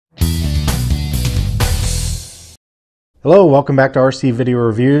Hello, welcome back to RC Video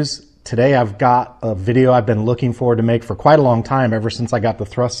Reviews. Today I've got a video I've been looking forward to make for quite a long time, ever since I got the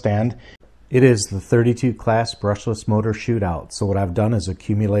thrust stand. It is the 32 Class Brushless Motor Shootout. So what I've done is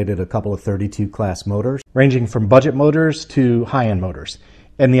accumulated a couple of 32 class motors, ranging from budget motors to high-end motors.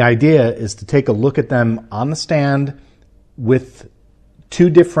 And the idea is to take a look at them on the stand with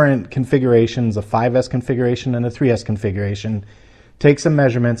two different configurations, a 5S configuration and a 3S configuration, take some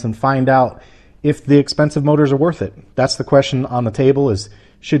measurements and find out if the expensive motors are worth it. That's the question on the table, is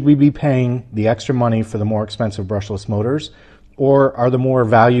should we be paying the extra money for the more expensive brushless motors, or are the more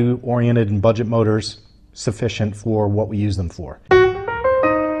value-oriented and budget motors sufficient for what we use them for?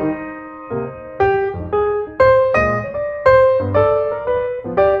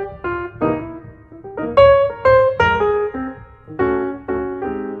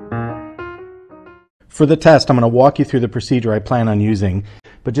 For the test, I'm going to walk you through the procedure I plan on using.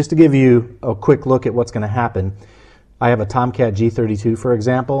 But just to give you a quick look at what's going to happen, I have a Tomcat G32, for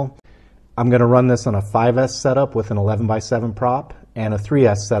example. I'm going to run this on a 5S setup with an 11x7 prop and a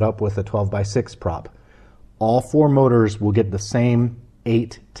 3S setup with a 12x6 prop. All four motors will get the same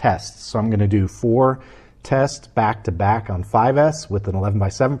 8 tests. So I'm going to do 4 tests back to back on 5S with an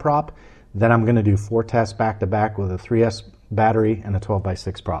 11x7 prop. Then I'm going to do 4 tests back to back with a 3S battery and a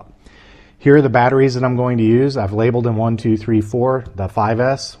 12x6 prop. Here are the batteries that I'm going to use. I've labeled them 1, 2, 3, 4, the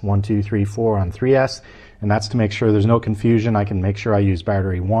 5S, 1, 2, 3, 4 on 3S, and that's to make sure there's no confusion. I can make sure I use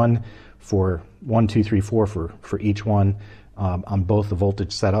battery 1 for 1, 2, 3, 4 for each one on both the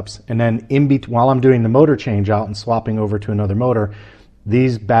voltage setups. And then while I'm doing the motor change out and swapping over to another motor,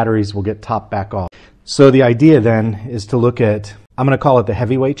 these batteries will get topped back off. So the idea then is to look at, I'm going to call it the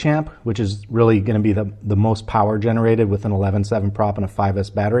heavyweight champ, which is really going to be the most power generated with an 11.7 prop and a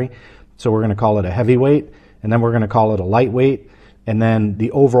 5S battery. So we're going to call it a heavyweight, and then we're going to call it a lightweight, and then the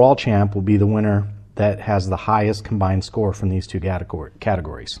overall champ will be the winner that has the highest combined score from these two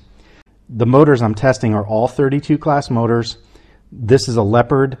categories. The motors I'm testing are all 32 class motors. This is a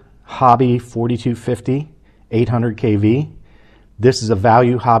Leopard Hobby 4250 800 kV. This is a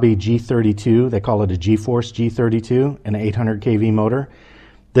Value Hobby G32. They call it a Geforce G32, an 800 kV motor.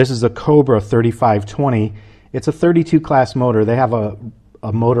 This is a Cobra 3520. It's a 32 class motor. They have a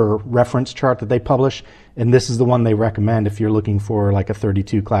motor reference chart that they publish, and this is the one they recommend if you're looking for like a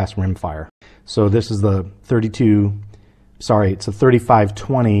 32 class rimfire. So this is the it's a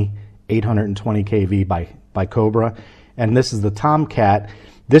 3520 820 kV by Cobra, and this is the Tomcat.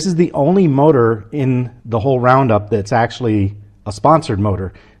 This is the only motor in the whole Roundup that's actually a sponsored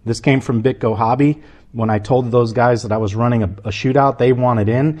motor. This came from BitGo Hobby. When I told those guys that I was running a shootout, they wanted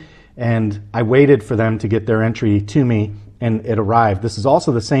in, and I waited for them to get their entry to me, and it arrived. This is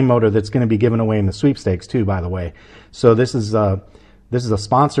also the same motor that's going to be given away in the sweepstakes too, by the way. So this is a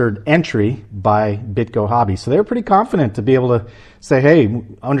sponsored entry by BitGo Hobby. So they're pretty confident to be able to say, hey,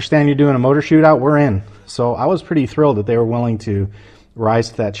 understand you're doing a motor shootout, we're in. So I was pretty thrilled that they were willing to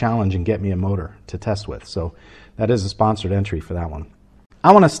rise to that challenge and get me a motor to test with. So that is a sponsored entry for that one.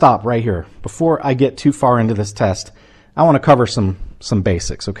 I want to stop right here. Before I get too far into this test, I want to cover some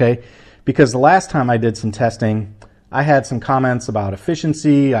basics, okay? Because the last time I did some testing, I had some comments about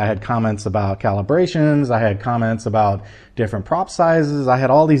efficiency, I had comments about calibrations, I had comments about different prop sizes, I had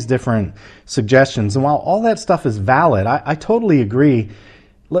all these different suggestions. And while all that stuff is valid, I totally agree.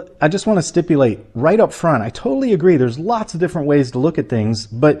 Look, I just want to stipulate right up front, I totally agree there's lots of different ways to look at things,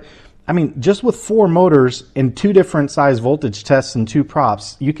 but I mean, just with 4 motors and 2 different size voltage tests and 2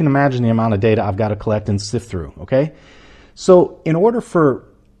 props, you can imagine the amount of data I've got to collect and sift through, okay? So in order for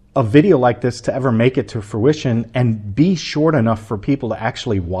a video like this to ever make it to fruition and be short enough for people to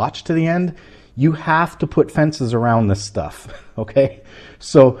actually watch to the end, you have to put fences around this stuff, okay?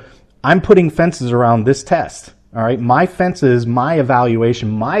 So I'm putting fences around this test, all right? My fences, my evaluation,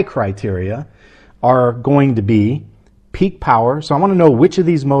 my criteria are going to be peak power. So I want to know which of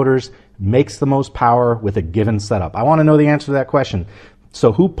these motors makes the most power with a given setup. I want to know the answer to that question.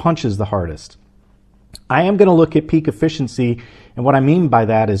 So who punches the hardest? I am going to look at peak efficiency, and what I mean by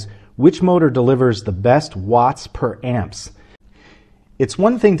that is which motor delivers the best watts per amps. It's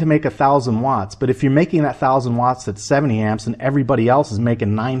one thing to make 1,000 watts, but if you're making that 1,000 watts at 70 amps and everybody else is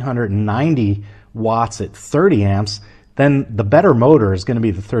making 990 watts at 30 amps, then the better motor is going to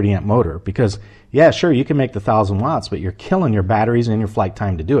be the 30 amp motor, because yeah, sure, you can make the 1,000 watts, but you're killing your batteries and your flight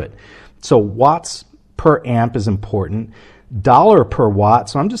time to do it. So watts per amp is important. Dollar per watt,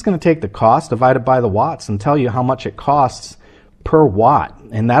 so I'm just going to take the cost divided by the watts and tell you how much it costs per watt,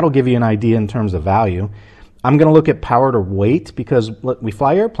 and that'll give you an idea in terms of value. I'm going to look at power to weight, because we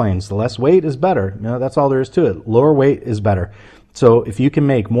fly airplanes. The less weight is better. You know, that's all there is to it. Lower weight is better. So if you can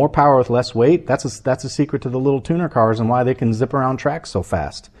make more power with less weight, that's a secret to the little tuner cars and why they can zip around tracks so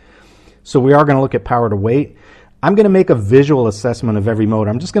fast. So we are going to look at power to weight. I'm going to make a visual assessment of every motor.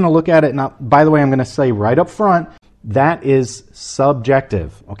 I'm just going to look at it. Now, by the way, I'm going to say right up front, that is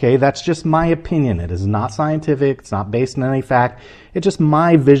subjective, okay? That's just my opinion. It is not scientific. It's not based on any fact. It's just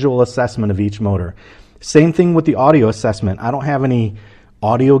my visual assessment of each motor. Same thing with the audio assessment. I don't have any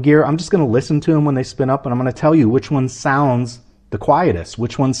audio gear. I'm just going to listen to them when they spin up, and I'm going to tell you which one sounds the quietest,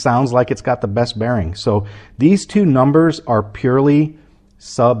 which one sounds like it's got the best bearing. So these two numbers are purely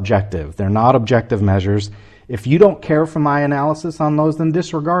subjective. They're not objective measures. If you don't care for my analysis on those, then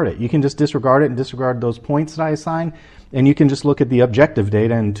disregard it. You can just disregard it and disregard those points that I assign, and you can just look at the objective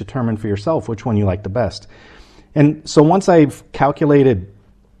data and determine for yourself which one you like the best. And so once I've calculated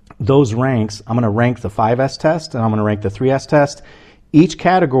those ranks, I'm going to rank the 5S test and I'm going to rank the 3S test. Each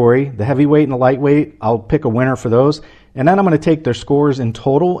category, the heavyweight and the lightweight, I'll pick a winner for those, and then I'm going to take their scores in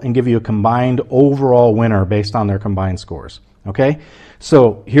total and give you a combined overall winner based on their combined scores. Okay?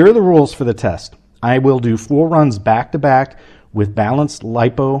 So here are the rules for the test. I will do 4 runs back-to-back with balanced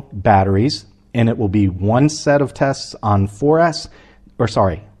LiPo batteries, and it will be one set of tests on 4S, or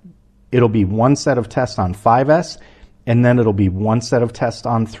sorry, it'll be one set of tests on 5S, and then it'll be one set of tests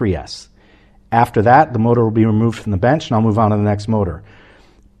on 3S. After that, the motor will be removed from the bench, and I'll move on to the next motor.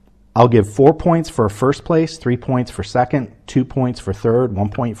 I'll give 4 points for first place, 3 points for second, 2 points for third, 1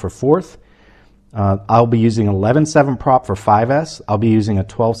 point for fourth. I'll be using 11.7 prop for 5S. I'll be using a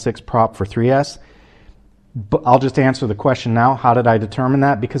 12.6 prop for 3S. But I'll just answer the question now. How did I determine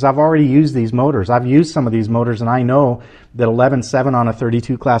that? Because I've already used these motors. I've used some of these motors, and I know that 11.7 on a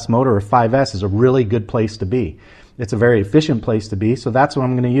 32 class motor or 5S is a really good place to be. It's a very efficient place to be, so that's what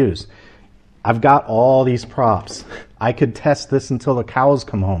I'm going to use. I've got all these props. I could test this until the cows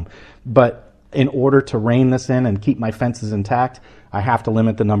come home. But in order to rein this in and keep my fences intact, I have to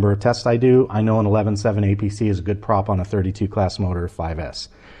limit the number of tests I do. I know an 11.7 APC is a good prop on a 32 class motor 5S.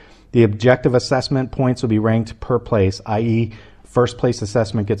 The objective assessment points will be ranked per place, i.e. first place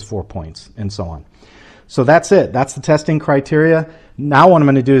assessment gets 4 points, and so on. So that's it. That's the testing criteria. Now what I'm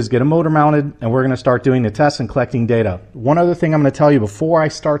going to do is get a motor mounted, and we're going to start doing the tests and collecting data. One other thing I'm going to tell you before I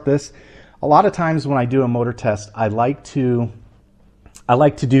start this, a lot of times when I do a motor test, I like to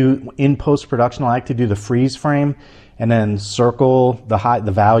do in post-production, I like to do the freeze frame and then circle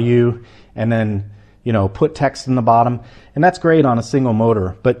the value and then, you know, put text in the bottom. And that's great on a single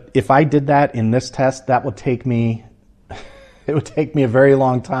motor. But if I did that in this test, that would take me, it would take me a very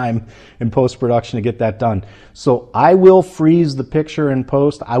long time in post-production to get that done. So I will freeze the picture in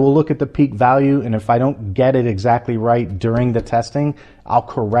post. I will look at the peak value, and if I don't get it exactly right during the testing, I'll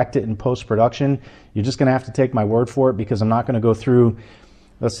correct it in post-production. You're just going to have to take my word for it, because I'm not going to go through,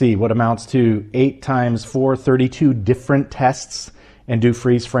 let's see, what amounts to 8 times 4, 32 different tests and do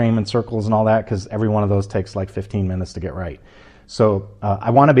freeze frame and circles and all that, because every one of those takes like 15 minutes to get right. So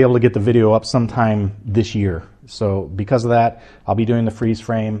I want to be able to get the video up sometime this year. So because of that, I'll be doing the freeze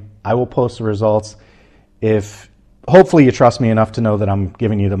frame. I will post the results. If hopefully you trust me enough to know that I'm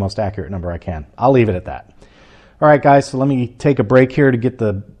giving you the most accurate number I can. I'll leave it at that. All right, guys, so let me take a break here to get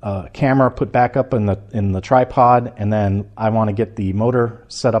the camera put back up in the tripod, and then I want to get the motor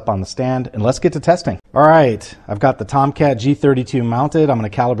set up on the stand, and let's get to testing. All right, I've got the Tomcat G32 mounted. I'm going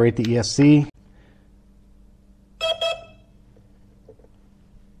to calibrate the ESC.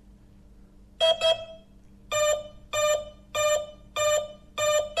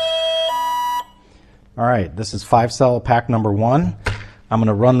 All right, this is 5-cell pack number 1. I'm going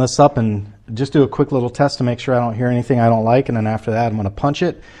to run this up and just do a quick little test to make sure I don't hear anything I don't like, and then after that I'm going to punch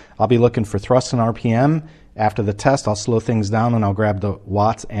it. I'll be looking for thrust and RPM. After the test, I'll slow things down and I'll grab the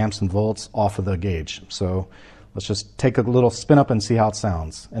watts, amps, and volts off of the gauge. So let's just take a little spin up and see how it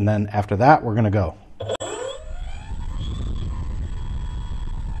sounds. And then after that, we're going to go.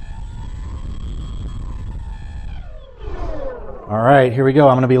 All right, here we go.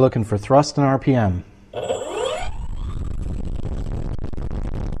 I'm going to be looking for thrust and RPM.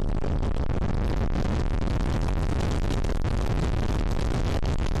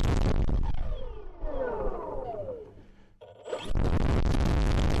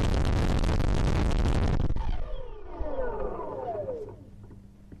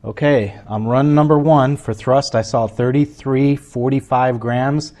 Okay, I'm run number 1 for thrust. I saw 33.45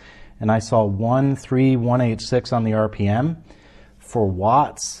 grams, and I saw 13186 on the RPM. For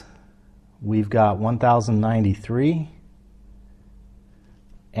watts, we've got 1093,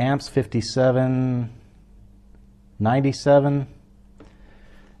 amps 5797,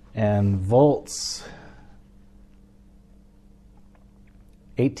 and volts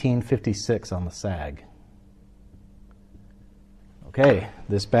 1856 on the sag. Okay,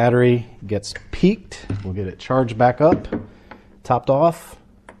 this battery gets peaked. We'll get it charged back up, topped off.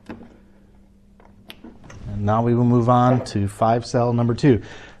 And now we will move on to 5-cell number 2.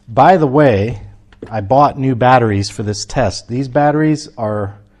 By the way, I bought new batteries for this test. These batteries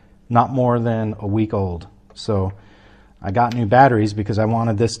are not more than a week old. So I got new batteries because I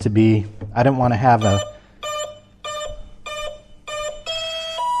wanted this to be, I didn't want to have a,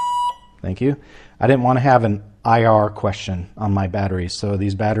 thank you. I didn't want to have an IR question on my batteries. So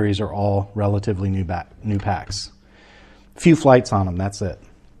these batteries are all relatively new packs. A few flights on them, that's it.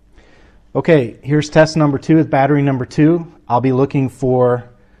 Okay, here's test number 2 with battery number 2. I'll be looking for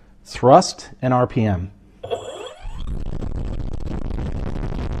thrust and RPM.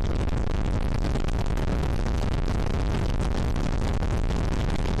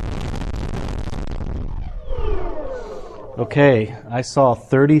 Okay, I saw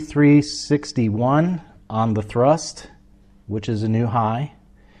 3361 on the thrust, which is a new high,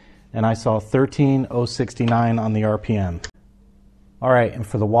 and I saw 13069 on the RPM. All right, and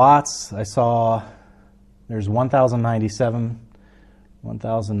for the watts, I saw there's 1097,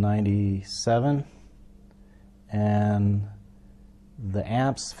 and the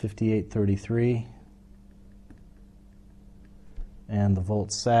amps 5833, and the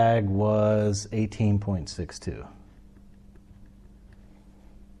volt sag was 18.62.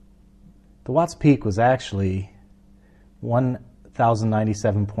 The watts peak was actually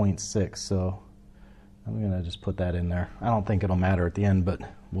 1097.6, so I'm going to just put that in there. I don't think it'll matter at the end, but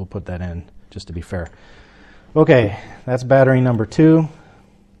we'll put that in just to be fair. Okay, that's battery number 2.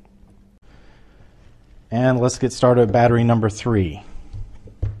 And let's get started with battery number 3.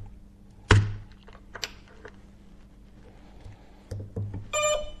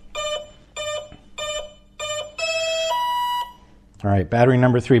 All right, battery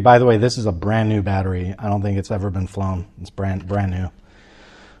number 3. By the way, this is a brand new battery. I don't think it's ever been flown. It's brand new.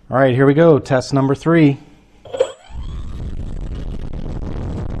 All right, here we go. Test number 3.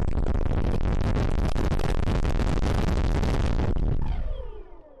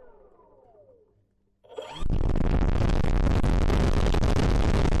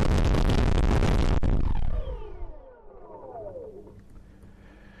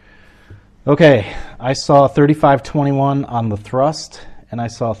 Okay, I saw 3521 on the thrust, and I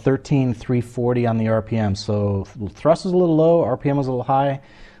saw 13340 on the RPM. So the thrust was a little low, RPM was a little high.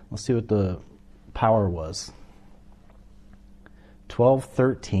 Let's see what the power was.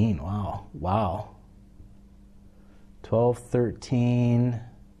 1213, wow.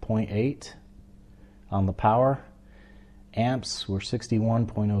 1213.8 on the power. Amps were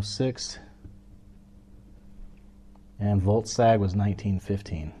 61.06, and volt sag was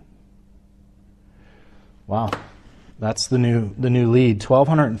 1915. Wow, that's the new lead.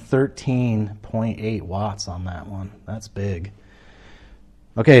 1213.8 watts on that one. That's big.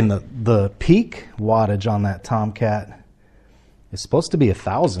 Okay, and the peak wattage on that Tomcat is supposed to be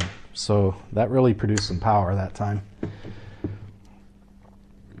 1,000, so that really produced some power that time.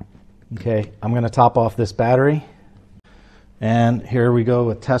 Okay, I'm going to top off this battery, and here we go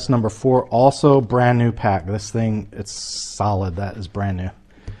with test number 4. Also brand new pack. This thing, it's solid. That is brand new.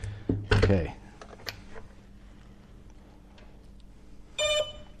 Okay.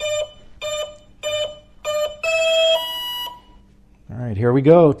 All right, here we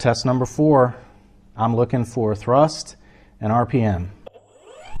go. Test number 4. I'm looking for thrust and RPM.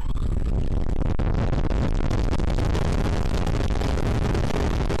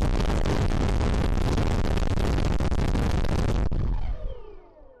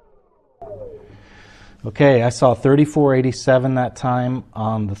 Okay, I saw 3487 that time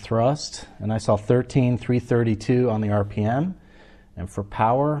on the thrust, and I saw 13332 on the RPM. And for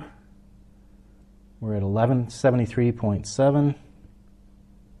power, we're at 1173.7.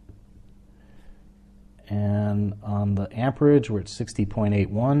 And on the amperage, we're at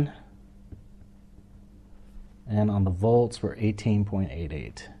 60.81. And on the volts, we're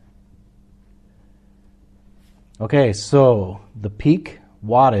 18.88. Okay, so the peak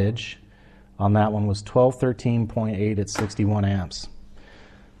wattage on that one was 1213.8 at 61 amps.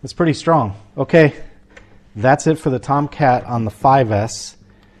 That's pretty strong. Okay, that's it for the Tomcat on the 5S.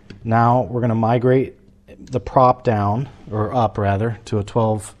 Now we're going to migrate the prop down, or up rather, to a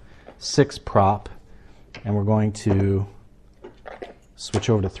 12.6 prop. And we're going to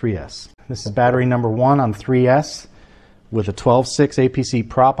switch over to 3S. This is battery number 1 on 3S with a 12.6 APC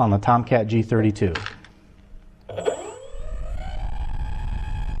prop on the Tomcat G32.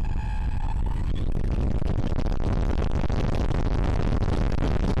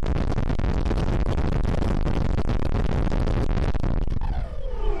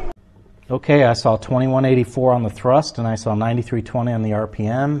 Okay, I saw 2184 on the thrust and I saw 9320 on the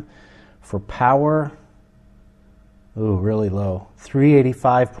RPM. For power, ooh, really low.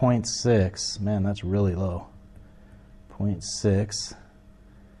 385.6. Man, that's really low. 0.6.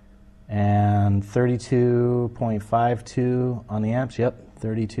 And 32.52 on the amps. Yep,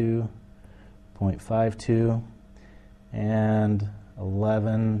 32.52. And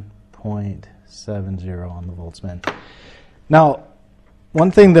 11.70 on the voltsman. Now, one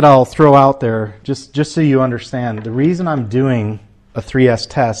thing that I'll throw out there, just so you understand, the reason I'm doing a 3S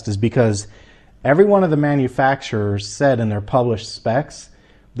test is because every one of the manufacturers said in their published specs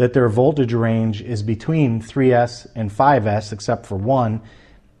that their voltage range is between 3S and 5S, except for one.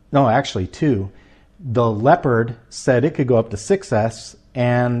 No, actually two. The Leopard said it could go up to 6S,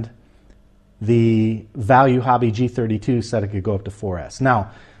 and the Value Hobby G32 said it could go up to 4S.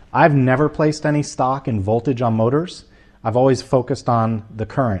 Now, I've never placed any stock in voltage on motors. I've always focused on the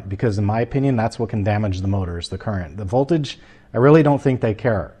current because, in my opinion, that's what can damage the motor is the current. The voltage, I really don't think they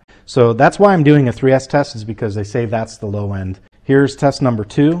care. So that's why I'm doing a 3S test, is because they say that's the low end. Here's test number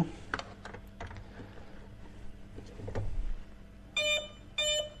 2. All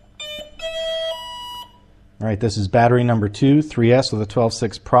right, this is battery number 2, 3S with a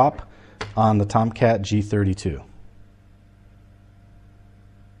 12.6 prop on the Tomcat G32.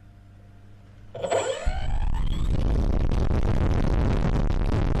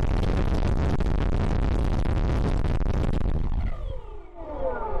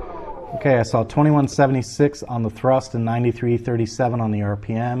 Okay, I saw 2176 on the thrust and 9337 on the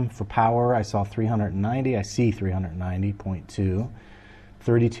RPM. For power, I saw 390. I see 390.2.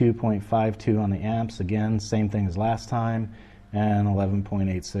 32.52 on the amps. Again, same thing as last time. And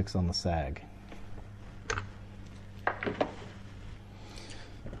 11.86 on the sag.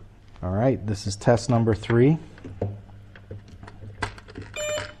 All right, this is test number 3.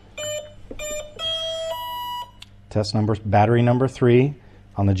 Battery number 3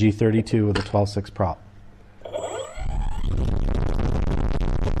 on the G32 with a 12.6 prop.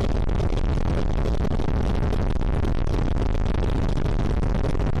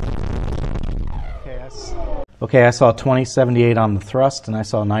 Okay, I saw 2078 on the thrust and I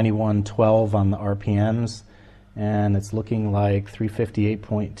saw 9112 on the RPMs, and it's looking like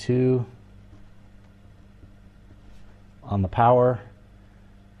 358.2 on the power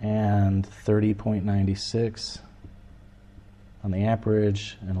and 30.96 on the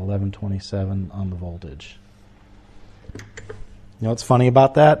amperage and 1127 on the voltage. You know what's funny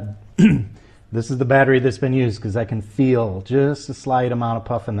about that? This is the battery that's been used, because I can feel just a slight amount of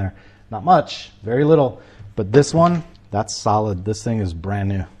puff in there. Not much, very little, but this one, that's solid. This thing is brand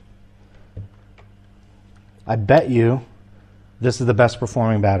new. I bet you this is the best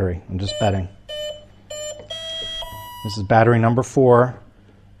performing battery. I'm just betting. This is battery number 4,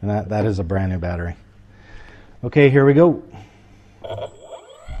 and that is a brand new battery. Okay, here we go.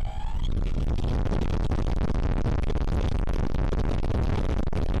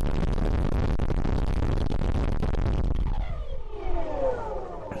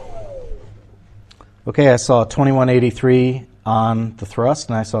 Okay, I saw 2183 on the thrust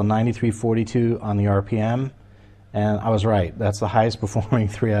and I saw 9342 on the RPM, and I was right. That's the highest performing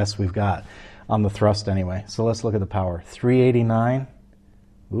 3S we've got on the thrust anyway. So let's look at the power. 389.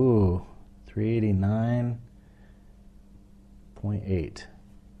 Ooh, 389.8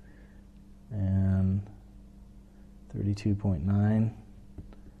 and 32.9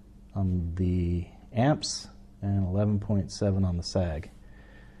 on the amps and 11.7 on the sag.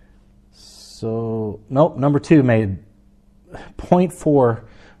 So, nope, number 2 made 0.4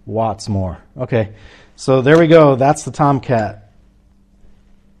 watts more. Okay, so there we go. That's the Tomcat.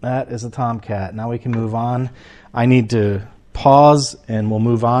 That is the Tomcat. Now we can move on. I need to pause and we'll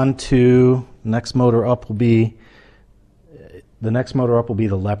move on to the next motor up will be the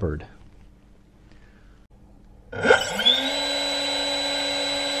Leopard.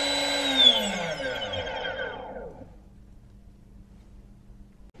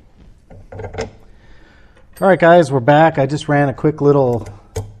 All right, guys, we're back. I just ran a quick little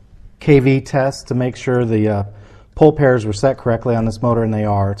kV test to make sure the pole pairs were set correctly on this motor, and they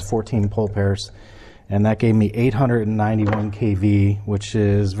are. It's 14 pole pairs, and that gave me 891 kV, which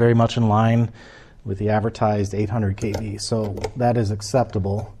is very much in line with the advertised 800 kV, so that is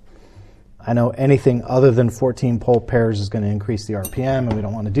acceptable. I know anything other than 14 pole pairs is going to increase the RPM, and we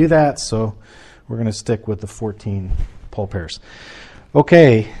don't want to do that, so we're going to stick with the 14 pole pairs.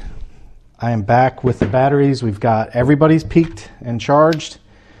 Okay. I am back with the batteries. We've got everybody's peaked and charged.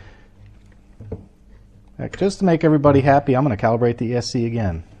 Just to make everybody happy, I'm going to calibrate the ESC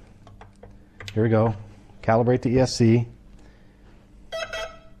again. Here we go. Calibrate the ESC.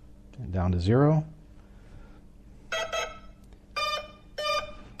 down to 0.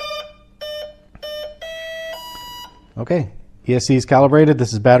 Okay, ESC is calibrated.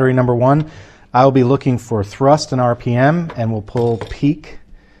 This is battery number 1. I'll be looking for thrust and RPM, and we'll pull peak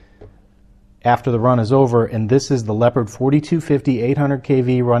after the run is over. And this is the Leopard 4250 800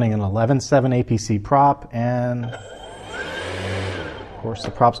 kV running an 11.7 APC prop, and of course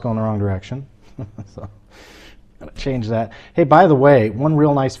the prop's going the wrong direction. So gotta change that. Hey, by the way, one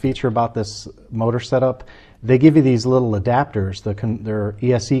real nice feature about this motor setup, they give you these little adapters. They're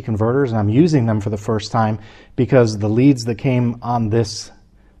ESC converters, and I'm using them for the first time because the leads that came on this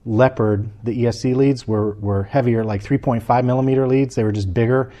Leopard, the ESC leads, were heavier, like 3.5 millimeter leads. They were just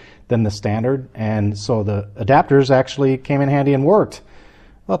bigger than the standard, and so the adapters actually came in handy and worked.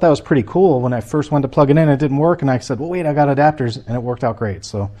 I thought that was pretty cool. When I first went to plug it in, it didn't work, and I said, well, wait, I got adapters, and it worked out great.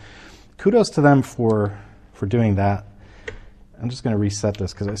 So kudos to them for doing that. I'm just going to reset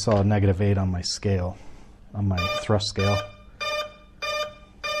this because I saw a -8 on my scale, on my thrust scale.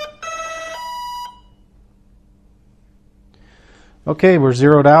 Okay, we're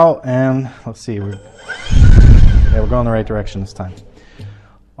zeroed out, and let's see, we're going the right direction this time.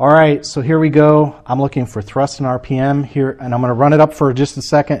 All right, so here we go. I'm looking for thrust and RPM here, and I'm going to run it up for just a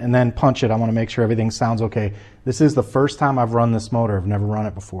second and then punch it. I want to make sure everything sounds okay. This is the first time I've run this motor. I've never run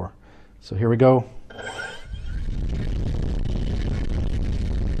it before. So here we go.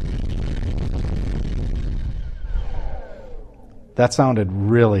 That sounded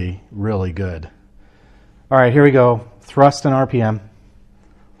really, really good. All right, here we go. Thrust and RPM.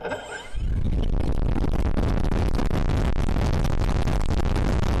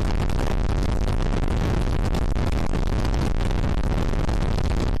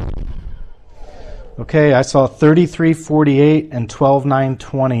 Okay, I saw 3348 and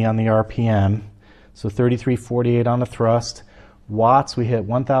 12920 on the RPM. So 3348 on the thrust. Watts, we hit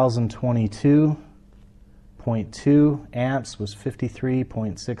 1022.2. Amps was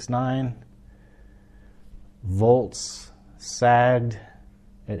 53.69. Volts sagged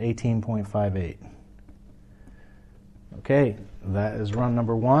at 18.58. Okay, that is run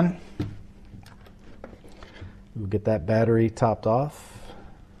number 1. We'll get that battery topped off.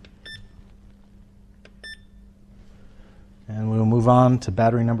 And we'll move on to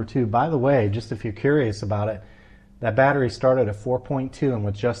battery number 2. By the way, just if you're curious about it, that battery started at 4.2, and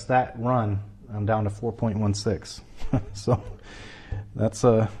with just that run, I'm down to 4.16. So that's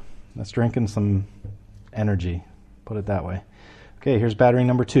drinking some energy, put it that way. Okay, here's battery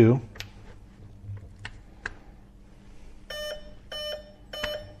number 2.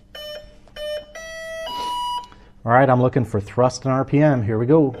 All right, I'm looking for thrust and RPM. Here we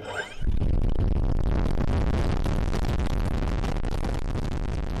go.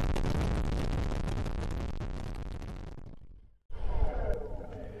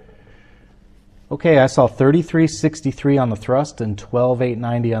 Okay, I saw 3363 on the thrust and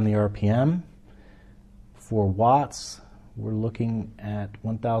 12890 on the RPM. For watts, we're looking at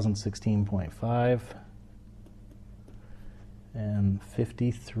 1016.5 and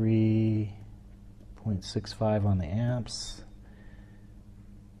 53.65 on the amps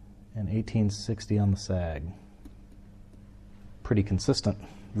and 1860 on the sag. Pretty consistent,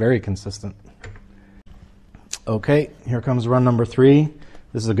 very consistent. Okay, here comes run number 3.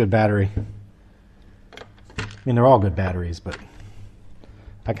 This is a good battery. I mean, they're all good batteries, but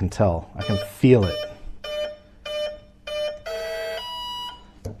I can tell, I can feel it.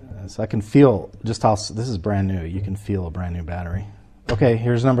 So I can feel just how, this is brand new. You can feel a brand new battery. Okay,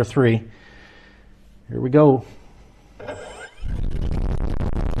 here's number 3. Here we go.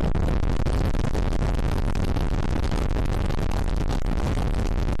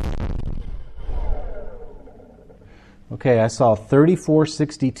 Okay, I saw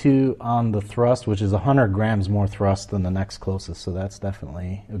 3462 on the thrust, which is 100 grams more thrust than the next closest, so that's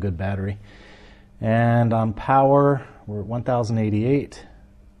definitely a good battery. And on power, we're at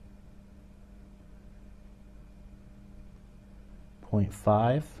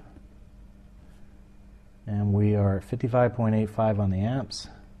 1088.5, and we are at 55.85 on the amps.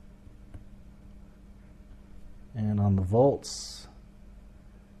 And on the volts,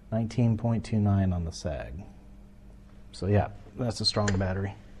 19.29 on the sag. So yeah, that's a strong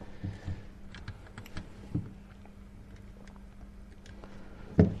battery.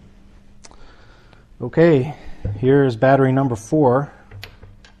 Okay, here's battery number 4.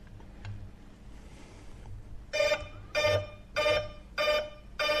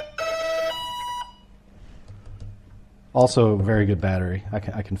 Also a very good battery. I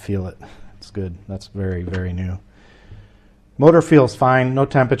can feel it. It's good. That's very, very new. Motor feels fine. No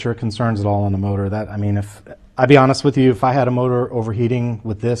temperature concerns at all on the motor. That, I mean, if I'll be honest with you, if I had a motor overheating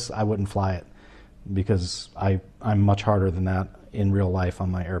with this, I wouldn't fly it because I'm much harder than that in real life on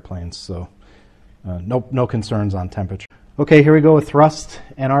my airplanes. So no concerns on temperature. Okay, here we go with thrust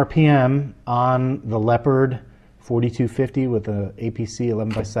and RPM on the Leopard 4250 with the APC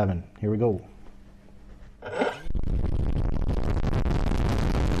 11x7. Here we go.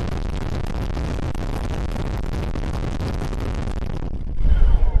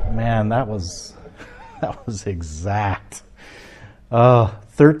 Man, that was exact.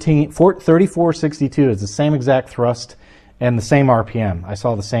 3462 is the same exact thrust and the same RPM. I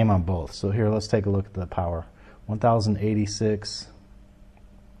saw the same on both. So here, let's take a look at the power.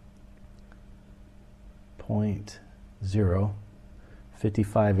 1086.0,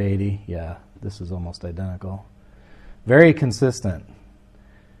 5580. Yeah, this is almost identical. Very consistent.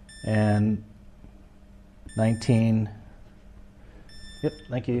 And 19. Yep,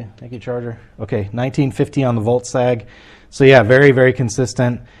 thank you, Charger. Okay, 1950 on the volt sag. So yeah, very, very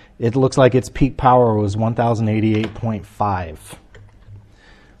consistent. It looks like its peak power was 1088.5.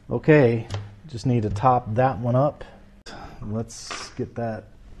 Okay, just need to top that one up. Let's get that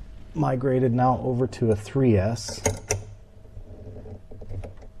migrated now over to a 3S.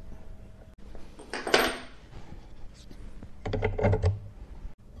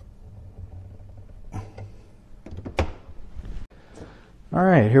 All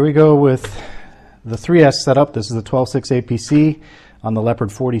right, here we go with the 3S setup. This is the 12.6 APC on the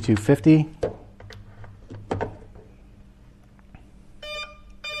Leopard 4250.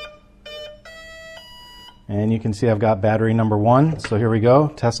 And you can see I've got battery number 1. So here we go,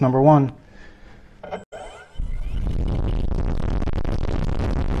 test number 1.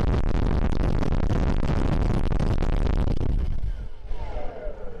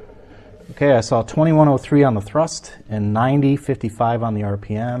 Okay, I saw 2103 on the thrust and 90.55 on the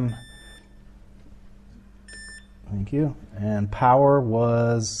RPM. Thank you. And power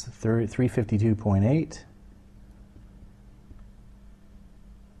was 352.8.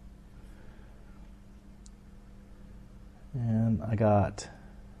 And I got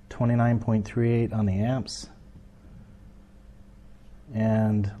 29.38 on the amps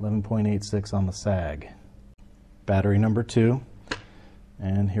and 11.86 on the sag. Battery number 2.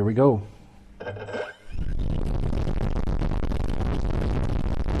 And here we go.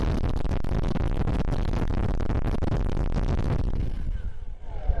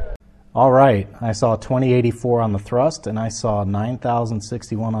 All right, I saw 2084 on the thrust and I saw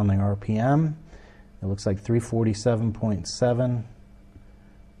 9061 on the RPM. It looks like 347.7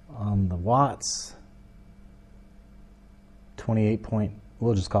 on the watts. 28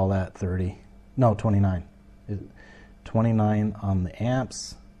 we'll just call that 30. No, 29. 29 on the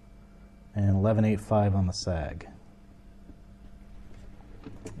amps and 11.85 on the sag.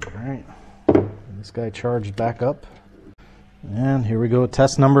 All right, this guy charged back up. And here we go,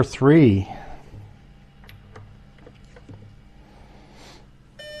 test number 3.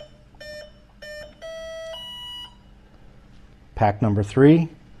 Pack number 3.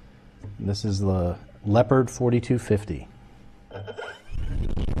 This is the Leopard 4250.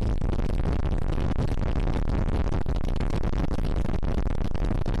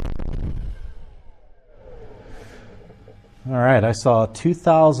 All right, I saw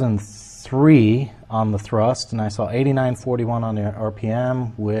 2003 on the thrust, and I saw 8941 on the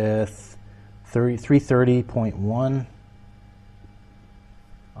RPM with 330.1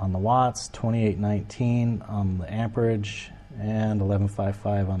 on the watts, 2819 on the amperage, and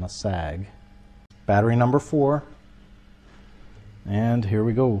 1155 on the sag. Battery number 4, and here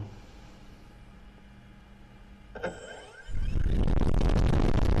we go.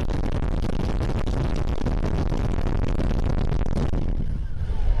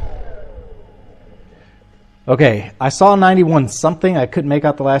 Okay, I saw 91 something. I couldn't make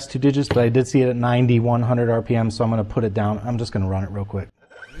out the last 2 digits, but I did see it at 9100 RPM, so I'm going to put it down. I'm just going to run it real quick.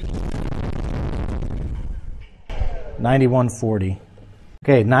 9140.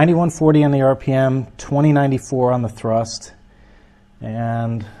 Okay, 9140 on the RPM, 2094 on the thrust,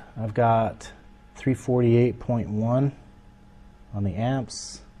 and I've got 348.1 on the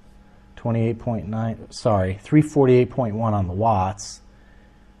amps, 348.1 on the watts,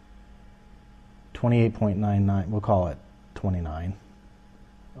 28.99, we'll call it 29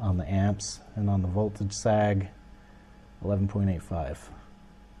 on the amps, and on the voltage sag, 11.85.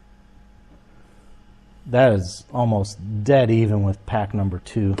 That is almost dead even with pack number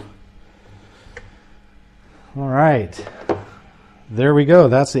 2. All right, there we go.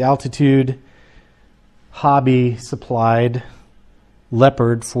 That's the Altitude Hobby supplied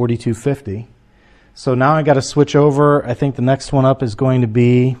Leopard 4250. So now I got to switch over. I think the next one up is going to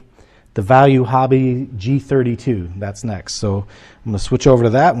be the Value Hobby G32. That's next. So I'm going to switch over to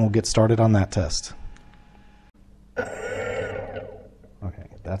that and we'll get started on that test. Okay,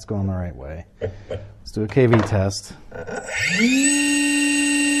 that's going the right way. Let's do a KV test. All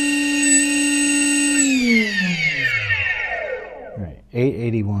right,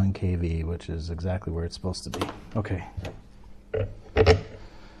 881 kV, which is exactly where it's supposed to be. Okay.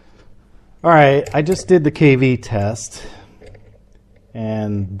 All right, I just did the KV test,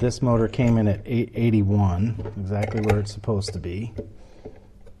 and this motor came in at 881, exactly where it's supposed to be.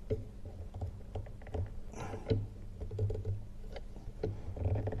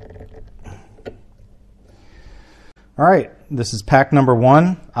 All right, this is pack number 1.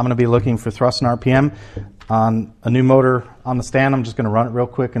 I'm going to be looking for thrust and RPM on a new motor on the stand. I'm just going to run it real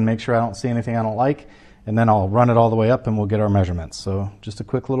quick and make sure I don't see anything I don't like, and then I'll run it all the way up and we'll get our measurements. So just a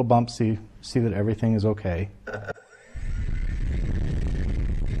quick little bump, see that everything is okay.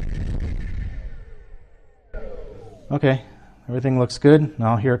 Okay, everything looks good.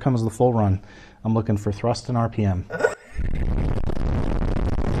 Now here comes the full run. I'm looking for thrust and RPM.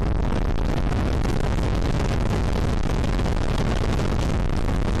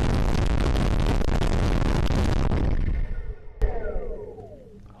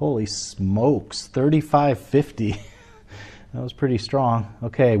 Holy smokes, 3550. That was pretty strong.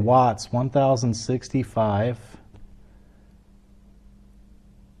 Okay, watts,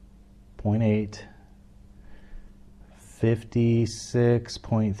 1065.8.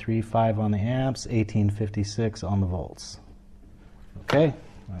 56.35 on the amps, 1856 on the volts. Okay,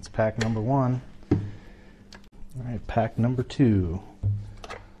 that's pack number 1. All right, pack number 2.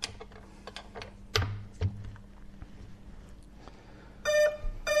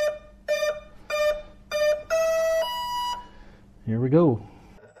 Here we go.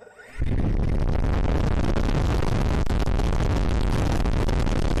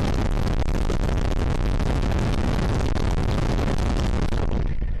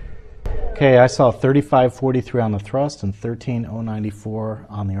 Okay, I saw 3543 on the thrust and 13094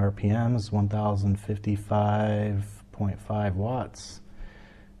 on the RPMs, 1055.5 watts,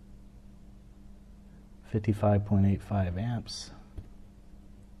 55.85 amps,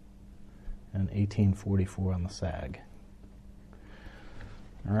 and 1844 on the sag.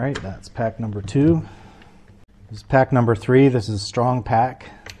 All right, that's pack number 2. This is pack number 3. This is a strong pack.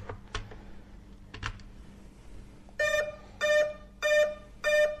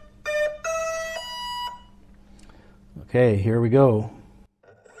 Okay, here we go.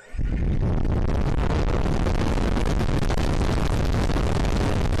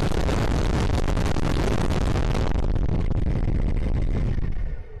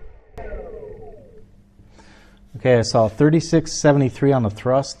 Okay, I saw 3673 on the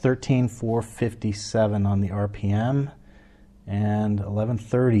thrust, 13457 on the RPM, and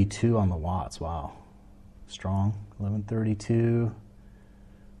 1132 on the watts. Wow, strong.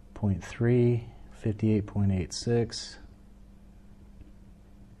 1132.3, 58.86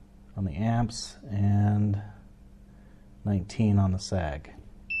 on the amps, and 19 on the sag.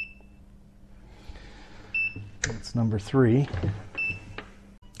 That's number 3.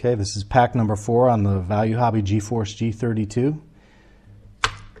 Okay, this is pack number 4 on the Value Hobby Geforce G32.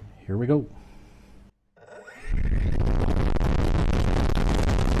 Here we go.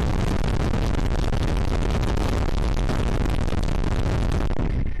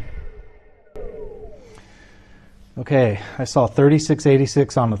 Okay, I saw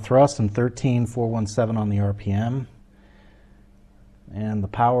 3686 on the thrust and 13417 on the RPM. And the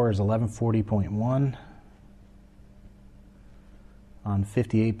power is 1140.1 on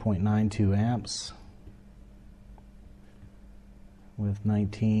 58.92 amps with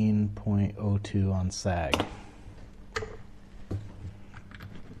 19.02 on sag.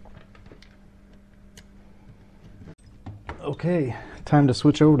 Okay, time to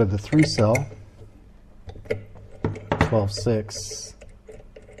switch over to the 3-cell 12.6.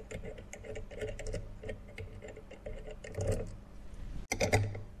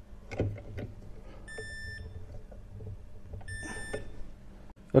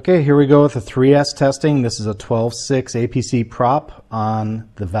 Okay, here we go with the 3S testing. This is a 12.6 APC prop on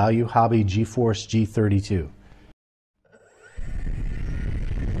the Value Hobby Geforce G32.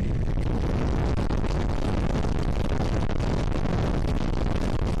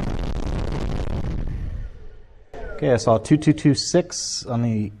 Okay, I saw 2226 on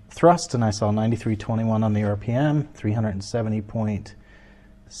the thrust and I saw 9321 on the RPM,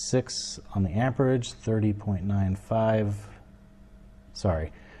 370.6 on the amperage, 30.95,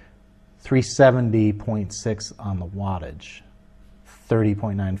 sorry, 370.6 on the wattage,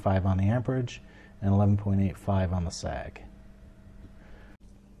 30.95 on the amperage, and 11.85 on the sag.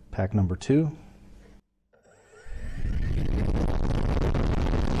 pack number 2.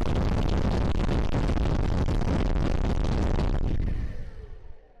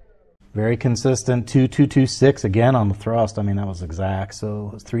 Very consistent, 2226 again on the thrust. I mean, that was exact. So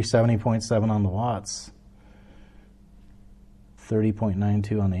it was 370.7 on the watts,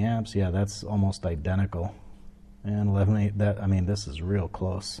 30.92 on the amps. Yeah, that's almost identical. And 11.8, that, I mean, this is real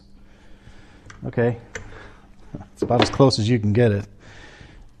close. Okay, it's about as close as you can get it.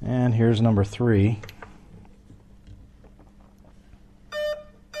 And here's number 3.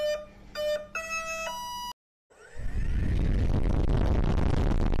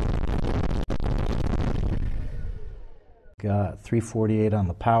 Got 348 on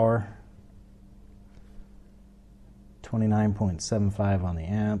the power, 29.75 on the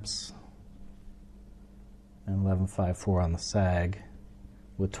amps, and 11.54 on the sag,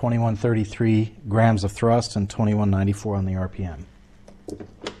 with 2133 grams of thrust and 2194 on the RPM.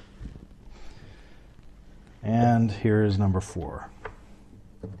 And here is number 4.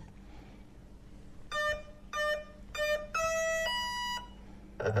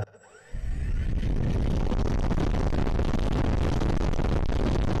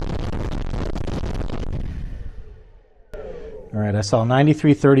 All right, I saw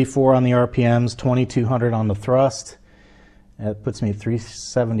 9334 on the RPMs, 2200 on the thrust. That puts me at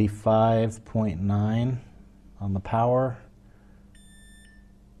 375.9 on the power,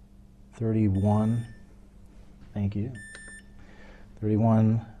 31, thank you,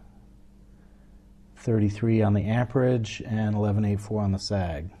 3133 on the amperage, and 1184 on the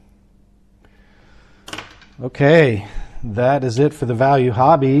sag. Okay, that is it for the Value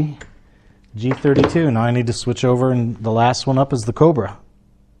Hobby G32. Now I need to switch over, and the last one up is the Cobra.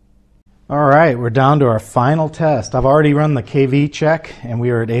 All right, we're down to our final test. I've already run the kV check, and we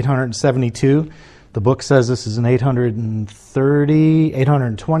are at 872. The book says this is an 820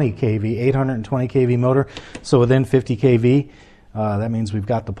 kV motor, so within 50 kV. That means we've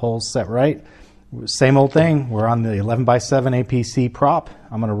got the poles set right. Same old thing, we're on the 11x7 APC prop.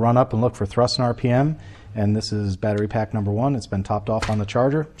 I'm going to run up and look for thrust and RPM, and this is battery pack number 1. It's been topped off on the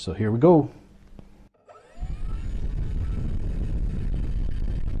charger, so here we go.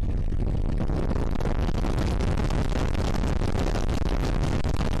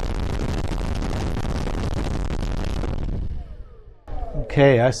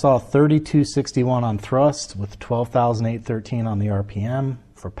 Okay, I saw 3261 on thrust with 12,813 on the RPM.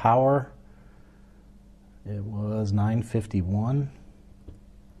 For power, it was 951.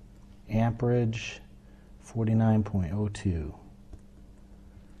 Amperage, 49.02.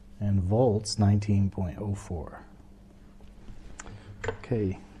 And volts, 19.04.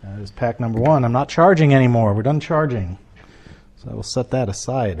 Okay, that is pack number 1. I'm not charging anymore. We're done charging. So I will set that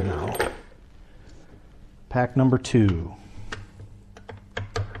aside now. Pack number 2.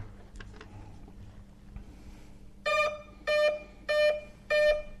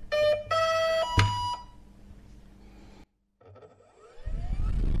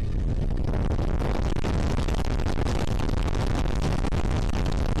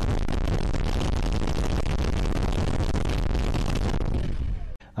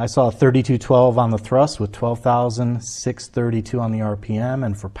 I saw 3212 on the thrust with 12,632 on the RPM,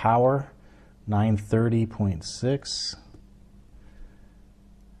 and for power, 930.6.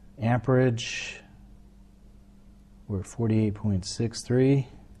 Amperage, we're at 48.63.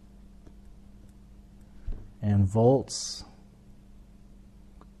 And volts,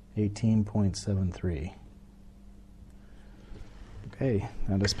 18.73. Okay,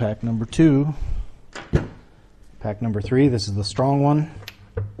 that is pack number 2. Pack number 3, this is the strong one.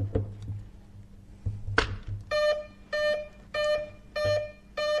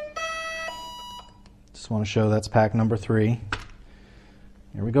 Just want to show that's pack number 3.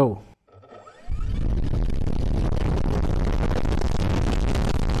 Here we go.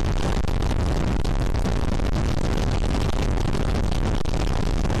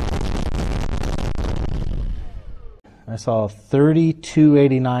 I saw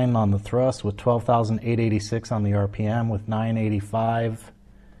 3289 on the thrust with 12,886 on the RPM with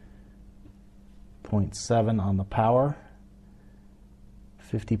 985.7 on the power,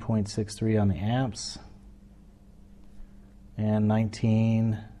 50.63 on the amps, and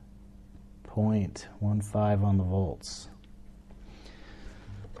 19.15 on the volts.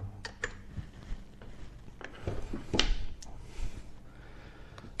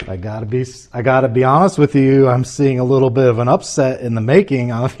 I gotta be honest with you, I'm seeing a little bit of an upset in the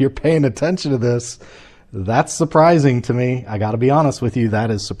making. I don't know if you're paying attention to this. That's surprising to me. I gotta be honest with you,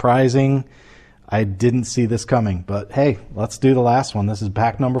 that is surprising. I didn't see this coming, but hey, let's do the last one. This is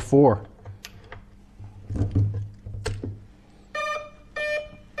pack number 4.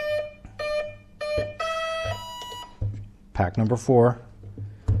 pack number 4.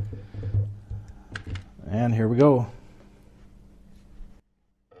 And here we go.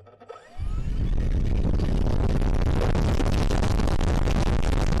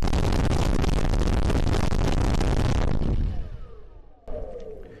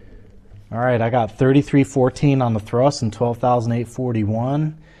 All right, I got 3314 on the thrust and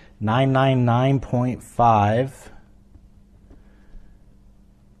 12,841, 999.5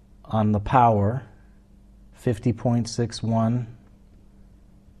 on the power, 50.61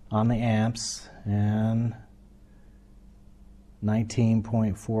 on the amps, and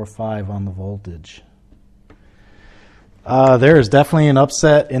 19.45 on the voltage. There is definitely an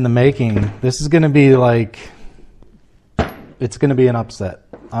upset in the making. This is going to be like, it's going to be an upset.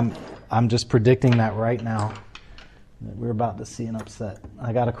 I'm just predicting that right now. We're about to see an upset.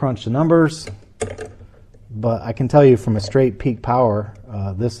 I got to crunch the numbers, but I can tell you from a straight peak power,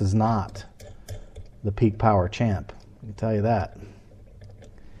 this is not the peak power champ. I can tell you that.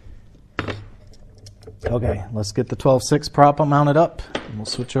 Okay, let's get the 12.6 prop mounted up, and we'll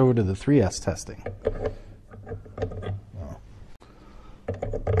switch over to the 3S testing.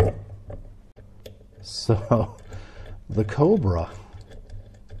 So, the Cobra.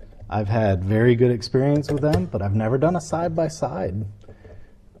 I've had very good experience with them, but I've never done a side-by-side.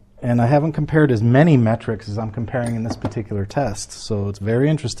 And I haven't compared as many metrics as I'm comparing in this particular test. So it's very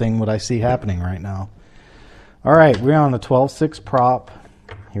interesting what I see happening right now. All right, we're on the 12.6 prop.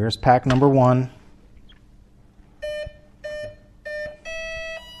 Here's pack number 1.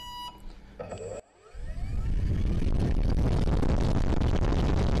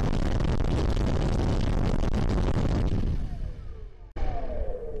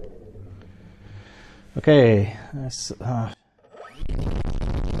 Okay, yeah,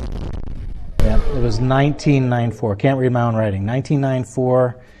 it was 1994. Can't read my own writing.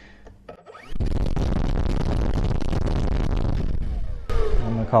 1994.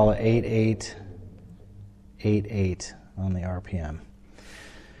 I'm going to call it 8888 on the RPM.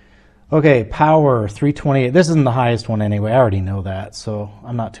 Okay, power 328. This isn't the highest one anyway. I already know that, so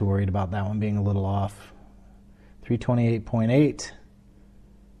I'm not too worried about that one being a little off. 328.8.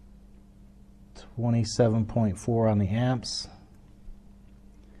 27.4 on the amps,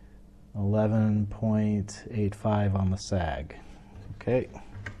 11.85 on the sag. Okay,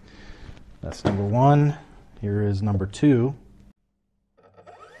 that's number 1. Here is number 2.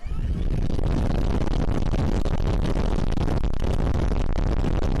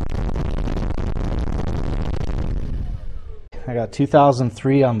 I got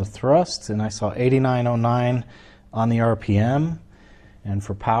 2003 on the thrust, and I saw 8909 on the RPM. And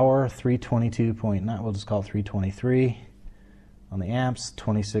for power, 322.9, we'll just call it 323. On the amps,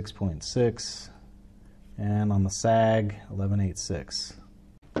 26.6. And on the sag, 11.86.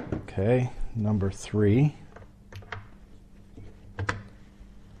 Okay, number 3.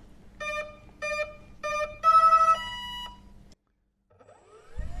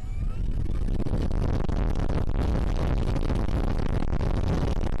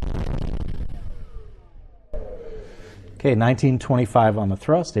 Okay, 1925 on the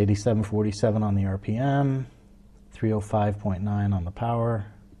thrust, 8747 on the RPM, 305.9 on the power,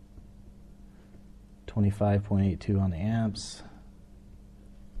 25.82 on the amps,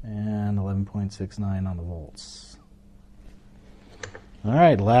 and 11.69 on the volts. All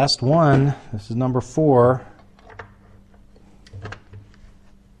right, last one. This is number 4.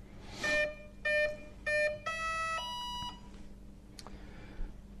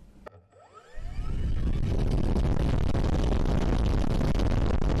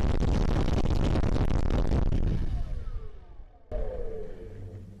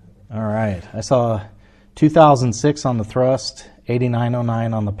 All right, I saw 2006 on the thrust,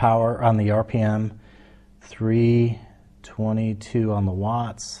 8909 on the power, on the RPM, 322 on the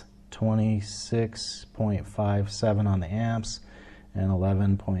watts, 26.57 on the amps, and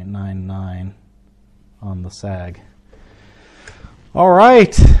 11.99 on the sag. All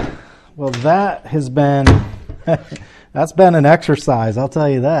right, well that has been, that's been an exercise, I'll tell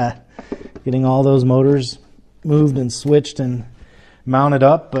you that. Getting all those motors moved and switched and mounted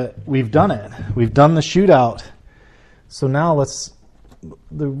up, but we've done it. We've done the shootout. So now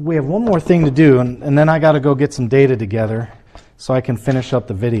we have one more thing to do, and then I got to go get some data together so I can finish up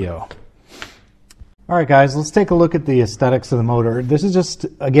the video. All right, guys, let's take a look at the aesthetics of the motor. This is just,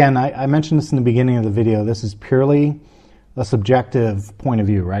 again, I mentioned this in the beginning of the video. This is purely a subjective point of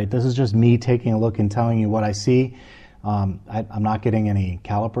view, right? This is just me taking a look and telling you what I see. I'm not getting any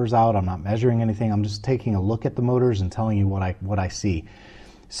calipers out. I'm not measuring anything. I'm just taking a look at the motors and telling you what I see.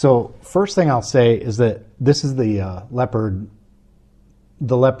 So first thing I'll say is that this is the Leopard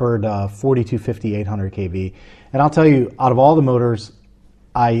the Leopard 4250 800 kV. And I'll tell you, out of all the motors,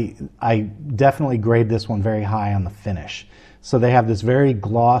 I definitely grade this one very high on the finish. So they have this very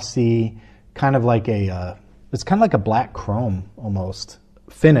glossy, kind of like it's kind of like a black chrome almost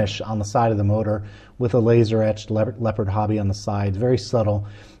finish on the side of the motor with a laser etched leopard hobby on the side, very subtle.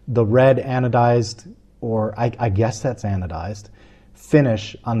 The red anodized, or I guess that's anodized,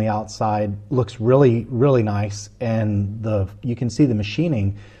 finish on the outside looks really, really nice, and you can see the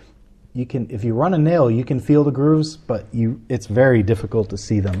machining. You can, if you run a nail, you can feel the grooves, but it's very difficult to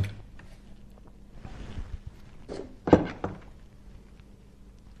see them.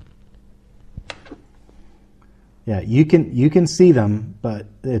 Yeah, you can see them, but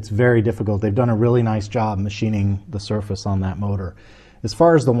it's very difficult. They've done a really nice job machining the surface on that motor. As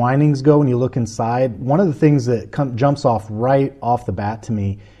far as the windings go, when you look inside, one of the things that jumps off right off the bat to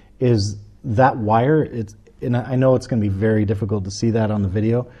me is that wire. And I know it's going to be very difficult to see that on the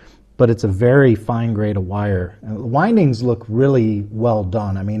video, but it's a very fine grade of wire. And the windings look really well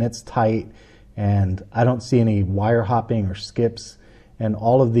done. I mean, it's tight, and I don't see any wire hopping or skips, and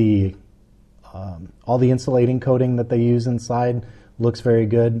all the insulating coating that they use inside looks very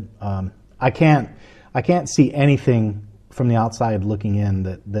good. I can't see anything from the outside looking in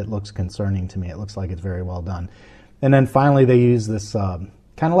that looks concerning to me. It looks like it's very well done. And then finally they use this kind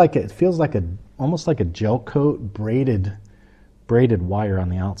of like, it feels like almost like a gel coat braided wire on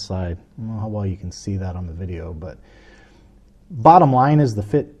the outside. I don't know how well you can see that on the video, but bottom line is the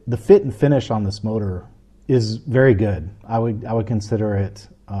fit and finish on this motor is very good. I would consider it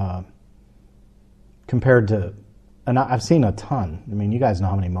compared to, and I've seen a ton. I mean, you guys know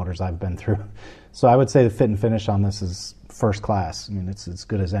how many motors I've been through. So I would say the fit and finish on this is first class. I mean, it's as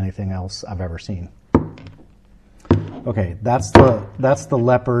good as anything else I've ever seen. Okay, that's the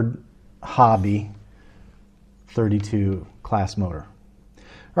Leopard Hobby 32 class motor.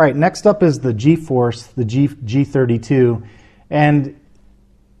 All right, next up is the Geforce, the G32. And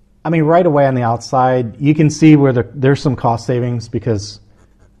I mean, right away on the outside, you can see where there's some cost savings because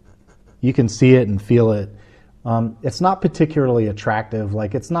you can see it and feel it. It's not particularly attractive.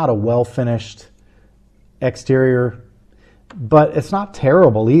 Like, it's not a well-finished exterior, but it's not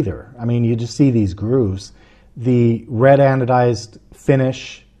terrible either. I mean, you just see these grooves. The red anodized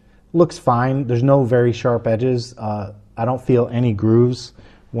finish looks fine. There's no very sharp edges. I don't feel any grooves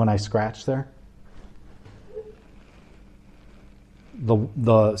when I scratch there.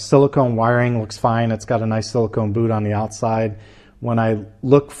 The silicone wiring looks fine. It's got a nice silicone boot on the outside. When I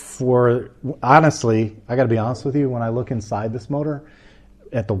look for, honestly, I got to be honest with you, when I look inside this motor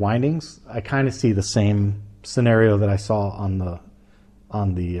at the windings, I kind of see the same scenario that I saw on the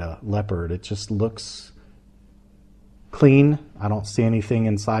Leopard. It just looks clean. I don't see anything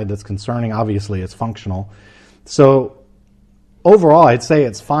inside that's concerning. Obviously, it's functional. So overall, I'd say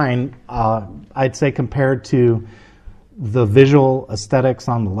it's fine. I'd say compared to the visual aesthetics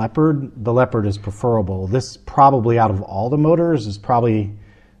on the Leopard is preferable. This probably, out of all the motors, is probably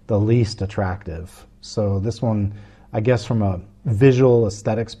the least attractive. So this one, I guess from a visual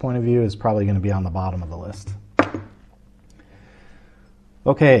aesthetics point of view, is probably going to be on the bottom of the list.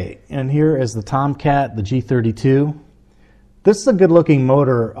 Okay, and here is the Tomcat, the G32. This is a good looking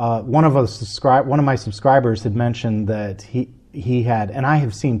motor. One of my subscribers had mentioned that he had, and I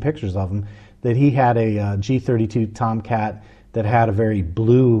have seen pictures of him, that he had a G32 Tomcat that had a very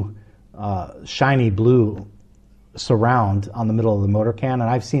blue, shiny blue surround on the middle of the motor can, and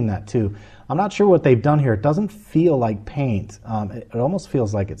I've seen that too. I'm not sure what they've done here. It doesn't feel like paint. It almost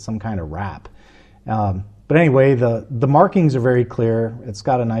feels like it's some kind of wrap. But anyway, the markings are very clear. It's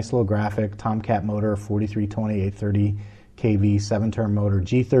got a nice little graphic. Tomcat motor, 4320 830 kV, 7-turn motor.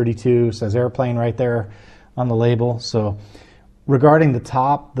 G32 says airplane right there on the label. So regarding the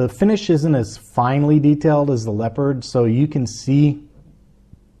top, the finish isn't as finely detailed as the Leopard, so you can see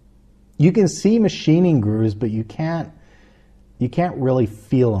machining grooves, but you can't really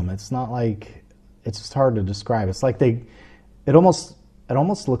feel them. It's not like, it's just hard to describe. It's like it almost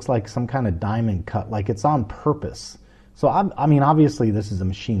looks like some kind of diamond cut, like it's on purpose. So I mean, obviously this is a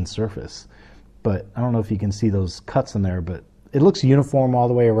machined surface, but I don't know if you can see those cuts in there, but it looks uniform all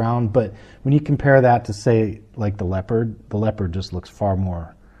the way around. But when you compare that to, say, like the Leopard just looks far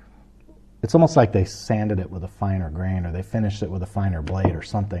more, it's almost like they sanded it with a finer grain, or they finished it with a finer blade or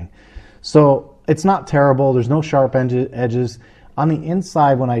something. So it's not terrible. There's no sharp edges. On the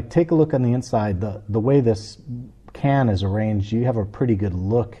inside, when I take a look on the inside, the way this can is arranged, you have a pretty good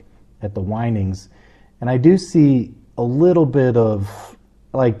look at the windings. And I do see a little bit of,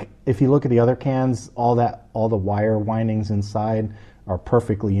 like, if you look at the other cans, all the wire windings inside are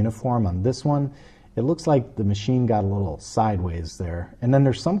perfectly uniform. On this one, it looks like the machine got a little sideways there. And then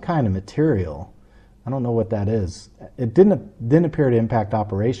there's some kind of material. I don't know what that is. It didn't appear to impact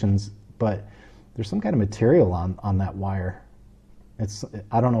operations, but there's some kind of material on that wire.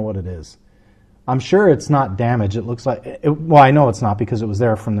 I don't know what it is. I'm sure it's not damage. It looks like, well, I know it's not because it was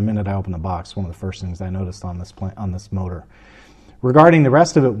there from the minute I opened the box. One of the first things I noticed on this motor. Regarding the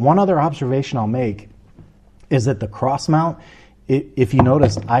rest of it, one other observation I'll make is that the cross mount, if you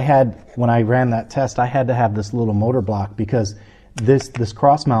notice, when I ran that test, I had to have this little motor block because this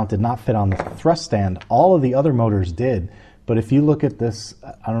cross mount did not fit on the thrust stand. All of the other motors did, but if you look at this,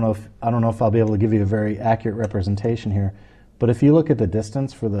 I don't know if I'll be able to give you a very accurate representation here, but if you look at the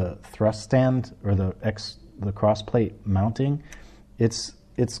distance for the thrust stand or the cross plate mounting, it's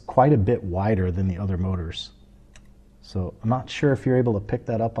quite a bit wider than the other motors. So I'm not sure if you're able to pick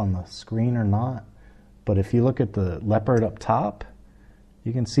that up on the screen or not, but if you look at the Leopard up top,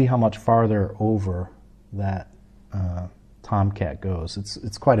 you can see how much farther over that Tomcat goes.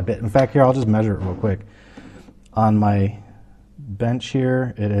 It's quite a bit. In fact, here, I'll just measure it real quick. On my bench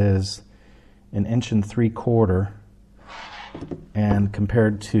here, it is 1 3/4 inches, and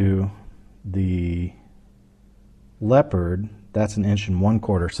compared to the Leopard, that's 1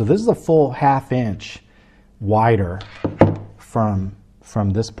 1/4 inches. So this is a full 1/2 inch wider from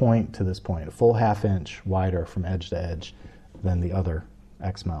this point to this point, a full 1/2 inch wider from edge to edge than the other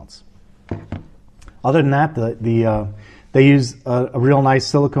X mounts. Other than that, they use a real nice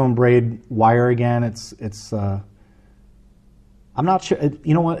silicone braid wire again. I'm not sure,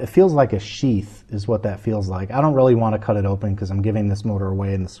 you know what, it feels like a sheath is what that feels like. I don't really want to cut it open because I'm giving this motor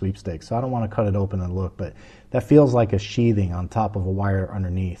away in the sweepstakes, so I don't want to cut it open and look, but that feels like a sheathing on top of a wire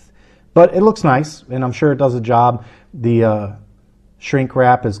underneath. But it looks nice, and I'm sure it does a job. The shrink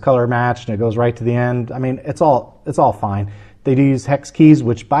wrap is color matched, and it goes right to the end. I mean, it's all fine. They do use hex keys,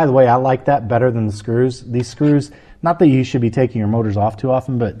 which, by the way, I like that better than the screws. These screws, not that you should be taking your motors off too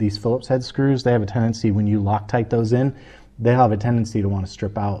often, but these Phillips head screws, they have a tendency, when you Loctite those in, they have a tendency to want to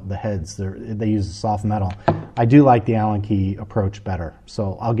strip out the heads. They use a soft metal. I do like the Allen key approach better,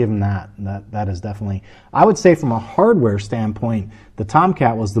 so I'll give them that. That is definitely, I would say from a hardware standpoint, the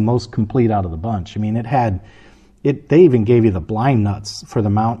Tomcat was the most complete out of the bunch. I mean, they even gave you the blind nuts for the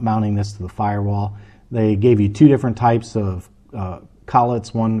mounting this to the firewall. They gave you 2 different types of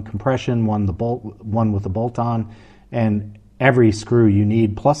collets, one compression, one with the bolt on, and every screw you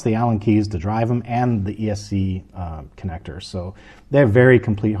need, plus the Allen keys to drive them and the ESC connectors. So they have a very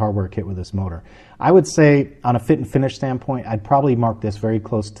complete hardware kit with this motor. I would say on a fit and finish standpoint, I'd probably mark this very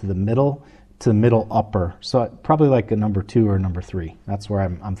close to the middle upper. So probably like a number 2 or number 3. That's where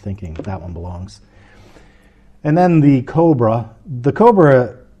I'm thinking that one belongs. And then the Cobra. The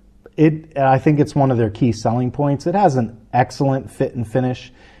Cobra, I think it's one of their key selling points. It has an excellent fit and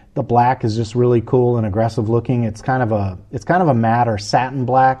finish. The black is just really cool and aggressive looking. It's kind of a matte or satin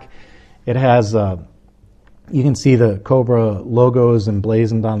black. It has you can see the Cobra logos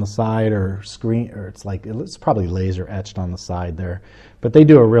emblazoned on the side or screen, or it's probably laser etched on the side there. But they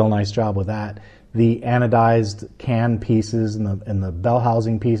do a real nice job with that. The anodized can pieces and the bell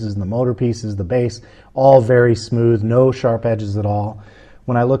housing pieces and the motor pieces, the base, all very smooth, no sharp edges at all.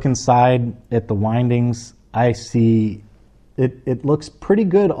 When I look inside at the windings, I see it looks pretty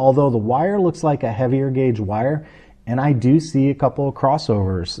good, although the wire looks like a heavier gauge wire, and I do see a couple of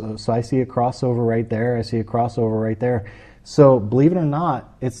crossovers. So I see a crossover right there, I see a crossover right there. So believe it or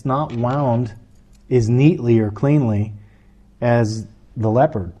not, it's not wound as neatly or cleanly as the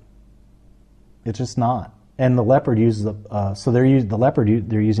Leopard. It's just not. And the Leopard uses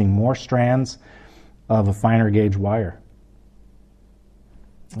they're using more strands of a finer gauge wire.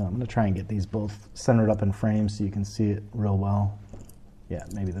 I'm going to try and get these both centered up in frame so you can see it real well. Yeah,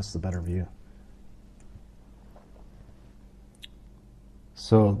 maybe this is a better view.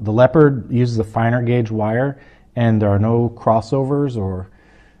 So the Leopard uses a finer gauge wire, and there are no crossovers, or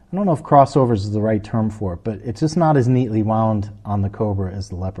I don't know if crossovers is the right term for it, but it's just not as neatly wound on the Cobra as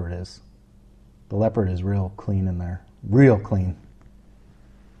the Leopard is. The Leopard is real clean in there, real clean.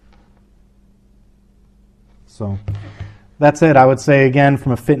 So that's it. I would say, again,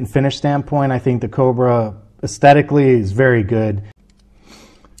 from a fit and finish standpoint, I think the Cobra aesthetically is very good.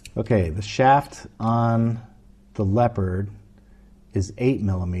 Okay, the shaft on the Leopard is 8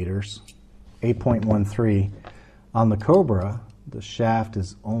 millimeters, 8.13. On the Cobra, the shaft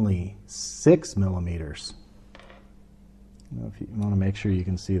is only 6 millimeters. If you want to make sure you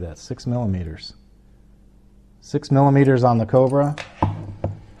can see that, 6 millimeters. 6 millimeters on the Cobra.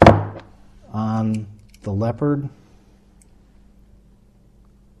 On the Leopard,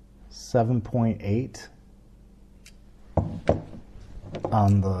 7.8.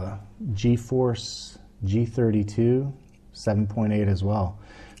 on the Geforce G32 7.8 as well.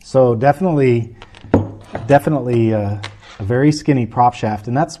 So definitely a very skinny prop shaft,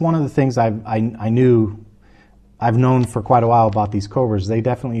 and that's one of the things I've known for quite a while about these Cobras. They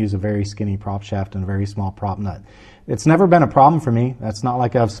definitely use a very skinny prop shaft and a very small prop nut. It's never been a problem for me. That's not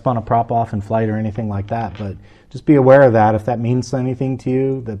like I've spun a prop off in flight or anything like that, but just be aware of that if that means anything to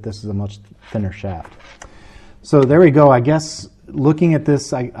you, that this is a much thinner shaft. So there we go. I guess looking at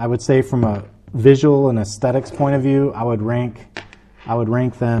this, I would say from a visual and aesthetics point of view, I would rank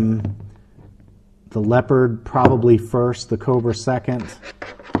them, the Leopard probably first, the Cobra second,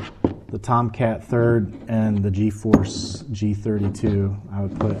 the Tomcat third, and the Geforce G32 I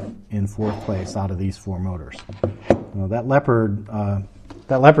would put in fourth place out of these four motors. You know, that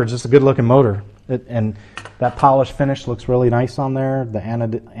Leopard's just a good looking motor, and that polished finish looks really nice on there. The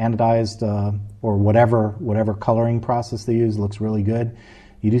anodized or whatever coloring process they use looks really good.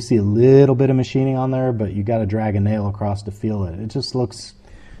 You do see a little bit of machining on there, but you got to drag a nail across to feel it. It just looks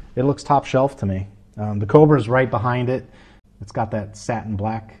top shelf to me. The Cobra's right behind it. It's got that satin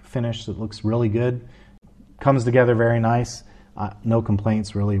black finish that looks really good. Comes together very nice. No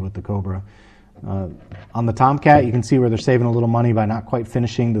complaints really with the Cobra. On the Tomcat, you can see where they're saving a little money by not quite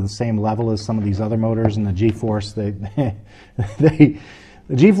finishing to the same level as some of these other motors. And the Geforce, the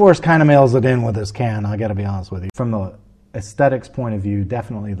Geforce kind of mails it in with this can, I got to be honest with you. From the aesthetics point of view,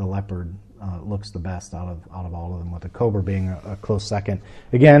 definitely the Leopard looks the best out of all of them, with the Cobra being a close second.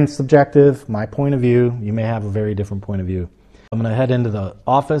 Again, subjective, my point of view. You may have a very different point of view. I'm going to head into the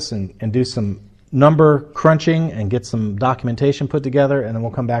office and do some number crunching and get some documentation put together, and then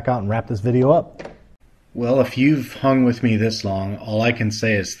we'll come back out and wrap this video up. Well, if you've hung with me this long, all I can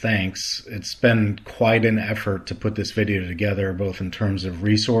say is thanks. It's been quite an effort to put this video together, both in terms of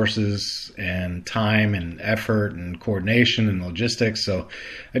resources and time and effort and coordination and logistics, so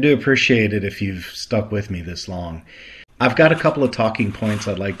I do appreciate it if you've stuck with me this long. I've got a couple of talking points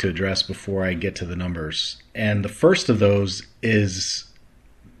I'd like to address before I get to the numbers, and the first of those is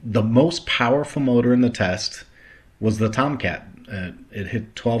the most powerful motor in the test was the Tomcat. It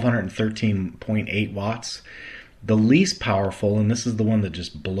hit 1213.8 watts. The least powerful, and this is the one that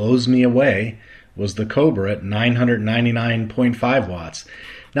just blows me away, was the Cobra at 999.5 watts.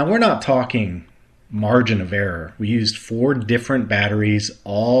 Now, we're not talking margin of error. We used 4 different batteries.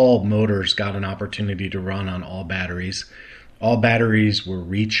 All motors got an opportunity to run on all batteries. All batteries were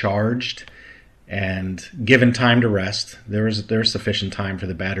recharged and given time to rest. There's sufficient time for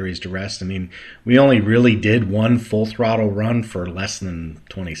the batteries to rest. I mean, we only really did one full throttle run for less than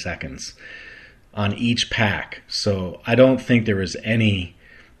 20 seconds on each pack. So I don't think there was any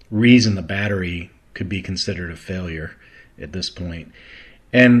reason the battery could be considered a failure at this point.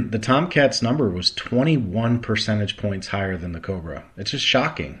 And the Tomcat's number was 21 percentage points higher than the Cobra. It's just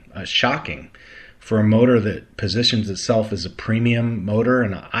shocking, shocking. For a motor that positions itself as a premium motor,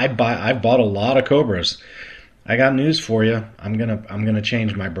 and I've bought a lot of Cobras. I got news for you. I'm gonna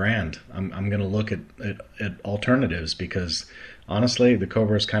change my brand. I'm gonna look at alternatives, because honestly, the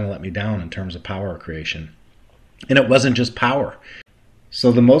Cobra's kind of let me down in terms of power creation. And it wasn't just power.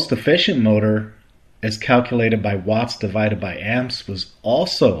 So the most efficient motor, as calculated by watts divided by amps, was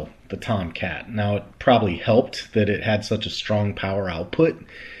also the Tomcat. Now, it probably helped that it had such a strong power output,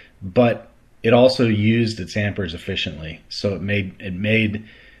 but it also used its amperes efficiently, so it made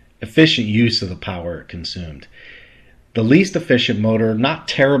efficient use of the power it consumed. The least efficient motor, not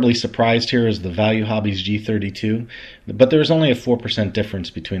terribly surprised here, is the Value Hobby's G32, but there's only a 4% difference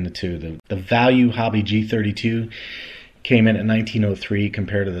between the two. The Value Hobby G32 came in at 1903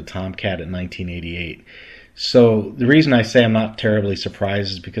 compared to the Tomcat at 1988. So the reason I say I'm not terribly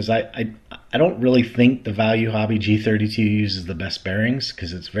surprised is because I don't really think the Value Hobby G32 uses the best bearings,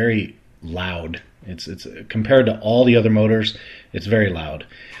 because it's very loud. It's compared to all the other motors, it's very loud.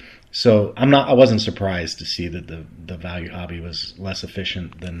 So I wasn't surprised to see that the Value Hobby was less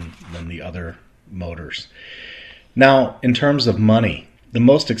efficient than the other motors. Now, in terms of money, the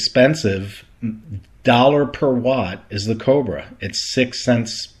most expensive dollar per watt is the Cobra. It's 6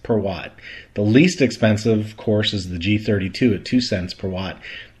 cents per watt. The least expensive, of course, is the G32 at 2 cents per watt.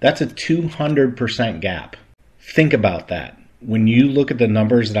 That's a 200% gap. Think about that. When you look at the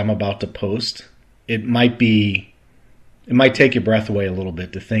numbers that I'm about to post, it might take your breath away a little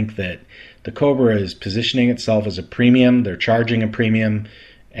bit to think that the Cobra is positioning itself as a premium, they're charging a premium,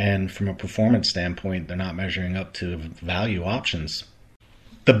 and from a performance standpoint, they're not measuring up to value options.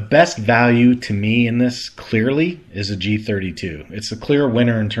 The best value to me in this, clearly, is a G32. It's a clear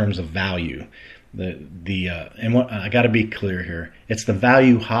winner in terms of value. And what I got to be clear here, it's the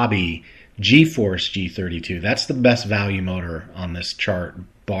Value Hobby Geforce G32. That's the best value motor on this chart,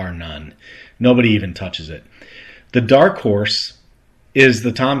 bar none. Nobody even touches it. The dark horse is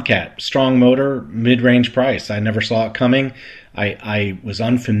the Tomcat. Strong motor, mid-range price. I never saw it coming. I was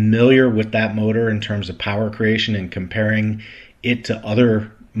unfamiliar with that motor in terms of power creation and comparing it to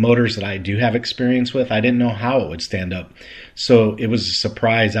other motors that I do have experience with. I didn't know how it would stand up. So it was a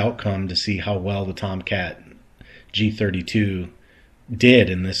surprise outcome to see how well the Tomcat G32 did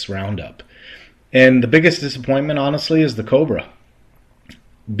in this Roundup. And the biggest disappointment, honestly, is the Cobra.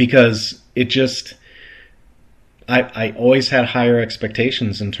 Because it just... I always had higher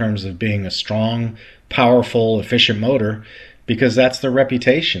expectations in terms of being a strong, powerful, efficient motor, because that's their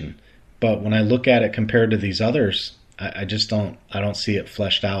reputation. But when I look at it compared to these others, I don't see it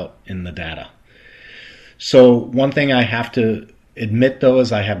fleshed out in the data. So one thing I have to admit, though,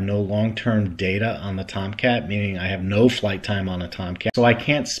 is I have no long-term data on the Tomcat, meaning I have no flight time on a Tomcat, so I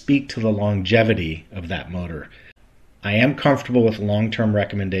can't speak to the longevity of that motor. I am comfortable with a long-term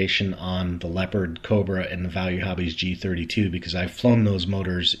recommendation on the Leopard, Cobra, and the Value Hobbies G32 because I've flown those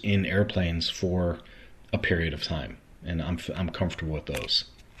motors in airplanes for a period of time, and I'm comfortable with those.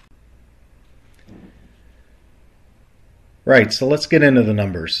 Right, so let's get into the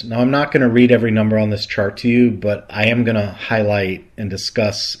numbers. Now, I'm not going to read every number on this chart to you, but I am going to highlight and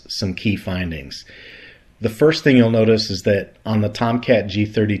discuss some key findings. The first thing you'll notice is that on the Tomcat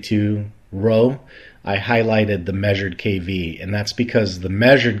G32 row, I highlighted the measured kV, and that's because the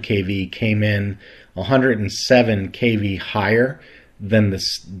measured kV came in 107 kV higher than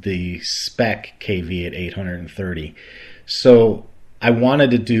the spec kV at 830. So I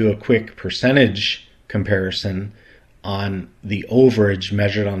wanted to do a quick percentage comparison on the overage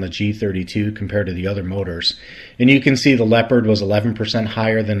measured on the G32 compared to the other motors. And you can see the Leopard was 11%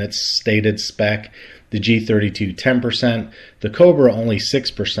 higher than its stated spec, the G32 10%, the Cobra only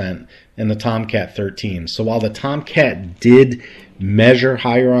 6%, and the Tomcat 13%. So while the Tomcat did measure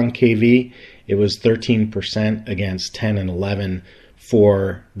higher on kV, it was 13% against 10 and 11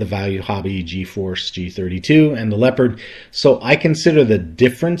 for the Value Hobby Geforce G32 and the Leopard. So I consider the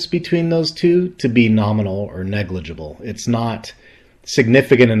difference between those two to be nominal or negligible. It's not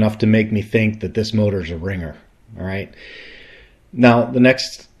significant enough to make me think that this motor is a ringer. All right. Now, the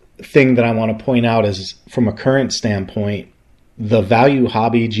next thing that I want to point out is from a current standpoint, the Value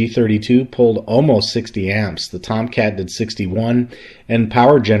Hobby G32 pulled almost 60 amps. The Tomcat did 61. And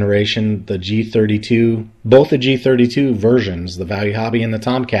power generation, the G32, both the G32 versions, the Value Hobby and the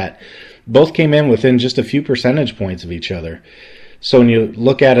Tomcat, both came in within just a few percentage points of each other. So when you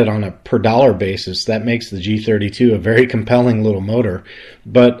look at it on a per dollar basis, that makes the G32 a very compelling little motor.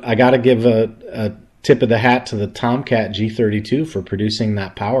 But I got to give a tip of the hat to the Tomcat G32 for producing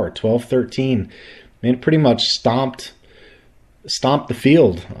that power. 1213. I mean, it pretty much stomped the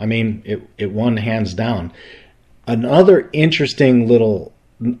field. I mean, it won hands down. Another interesting little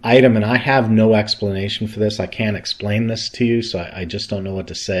item, and I have no explanation for this, I can't explain this to you, so I just don't know what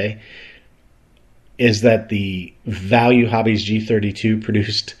to say, is that the Value Hobbies G32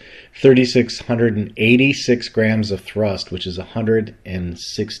 produced 3,686 grams of thrust, which is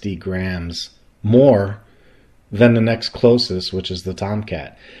 160 grams more than the next closest, which is the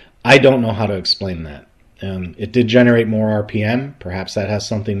Tomcat. I don't know how to explain that. It did generate more RPM. Perhaps that has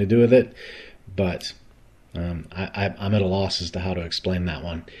something to do with it, but I'm at a loss as to how to explain that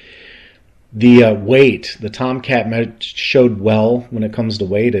one. The weight, the Tomcat showed well when it comes to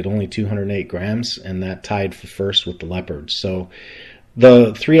weight at only 208 grams, and that tied for first with the Leopard. So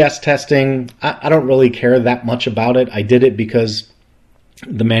the 3S testing, I don't really care that much about it. I did it because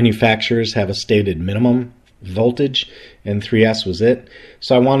the manufacturers have a stated minimum voltage, and 3S was it.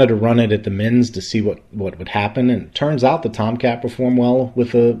 So I wanted to run it at the mins to see what would happen, and it turns out the Tomcat performed well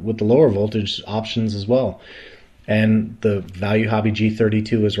with the lower voltage options as well. And the Value Hobby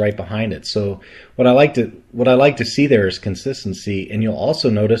G32 is right behind it. So what I like to see there is consistency, and you'll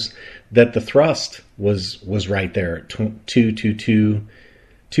also notice that the thrust was right there at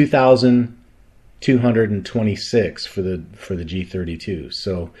 2,226 for the G32.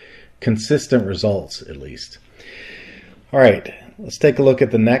 So consistent results, at least. All right, let's take a look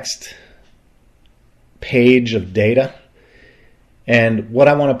at the next page of data. And what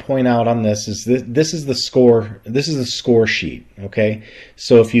I want to point out on this is this is the score. This is the score sheet. Okay,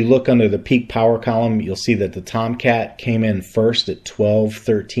 so if you look under the peak power column, you'll see that the Tomcat came in first at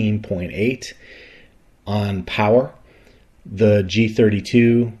 1213.8 on power. The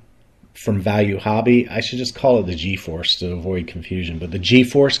G32 from Value Hobby, I should just call it the Geforce to avoid confusion, but the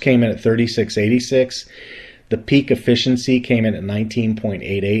Geforce came in at 3686. The peak efficiency came in at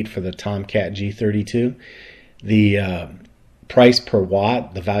 19.88 for the Tomcat G32. The price per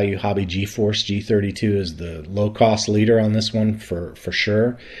watt, the Value Hobby Geforce G32 is the low-cost leader on this one for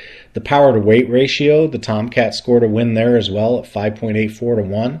sure. The power to weight ratio, the Tomcat scored a win there as well at 5.84 to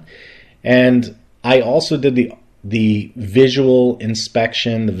 1. And I also did the visual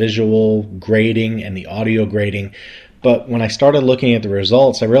inspection, the visual grading, and the audio grading. But when I started looking at the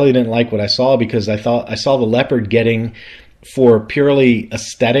results, I really didn't like what I saw, because I saw the Leopard getting, for purely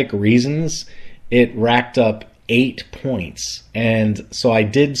aesthetic reasons, it racked up 8 points. And so I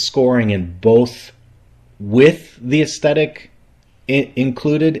did scoring in both with the aesthetic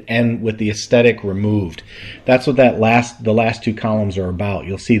included and with the aesthetic removed. That's what the last two columns are about.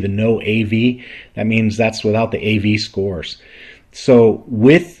 You'll see the no AV. That means that's without the AV scores. So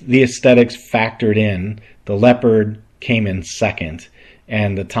with the aesthetics factored in, the Leopard came in second,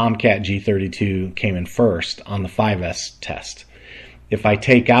 and the Tomcat G32 came in first on the 5S test. If I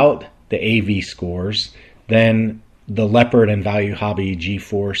take out the AV scores, then the Leopard and Value Hobby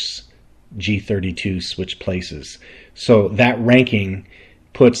Geforce G32 switch places. So that ranking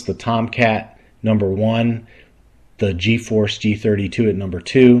puts the Tomcat number 1, the Geforce G32 at number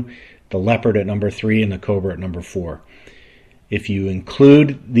 2, the Leopard at number 3, and the Cobra at number 4. If you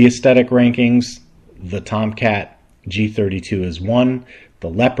include the aesthetic rankings, the Tomcat G32 is 1, the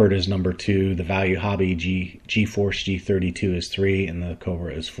Leopard is number 2, the Value Hobby Geforce G32 is 3, and the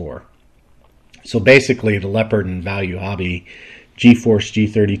Cobra is 4. So basically, the Leopard and Value Hobby Geforce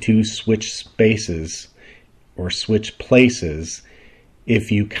G32 switch spaces or switch places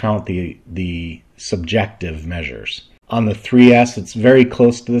if you count the subjective measures. On the 3S, it's very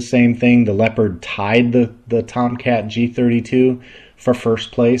close to the same thing. The Leopard tied the Tomcat G32 for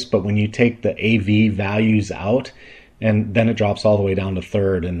first place, but when you take the AV values out, and then it drops all the way down to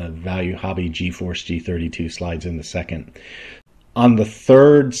third, and the Value Hobby Geforce G32 slides into second. On the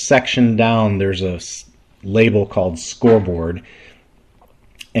third section down, there's a label called scoreboard,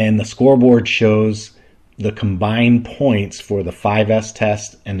 and the scoreboard shows the combined points for the 5S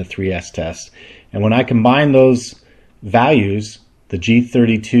test and the 3S test. And when I combine those values, the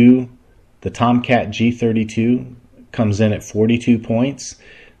G32, the Tomcat G32 comes in at 42 points.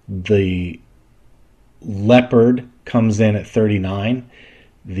 The Leopard comes in at 39.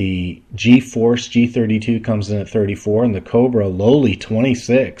 The Geforce G32 comes in at 34, and the Cobra lowly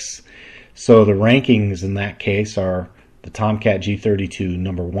 26. So the rankings in that case are the Tomcat G32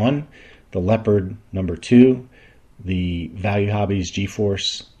 number 1, the Leopard number 2, the Value Hobby's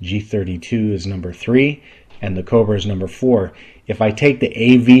Geforce G32 is number 3, and the Cobra is number 4. If I take the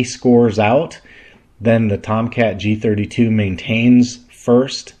AV scores out, then the Tomcat G32 maintains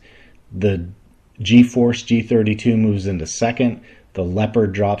first, the Geforce G32 moves into second, the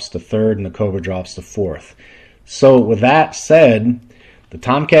Leopard drops to third, and the Cobra drops to fourth. So with that said, the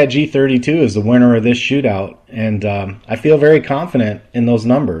Tomcat G32 is the winner of this shootout, and I feel very confident in those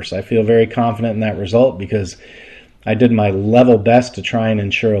numbers. I feel very confident in that result because I did my level best to try and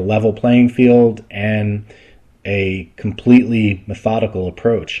ensure a level playing field and a completely methodical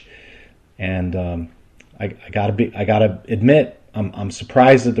approach. And I gotta admit, I'm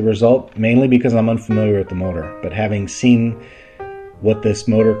surprised at the result, mainly because I'm unfamiliar with the motor. But having seen what this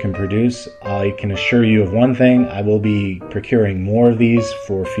motor can produce, I can assure you of one thing: I will be procuring more of these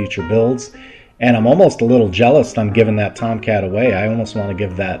for future builds. And I'm almost a little jealous I'm giving that Tomcat away. I almost want to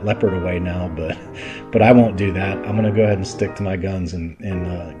give that Leopard away now, but I won't do that. I'm going to go ahead and stick to my guns and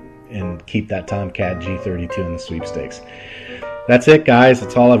keep that Tomcat G32 in the sweepstakes. That's it, guys.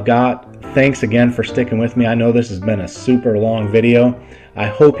 That's all I've got. Thanks again for sticking with me. I know this has been a super long video. I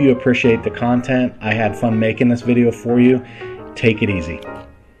hope you appreciate the content. I had fun making this video for you. Take it easy.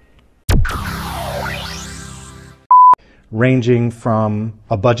 Ranging from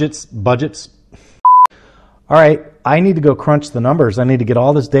a budgets. All right, I need to go crunch the numbers. I need to get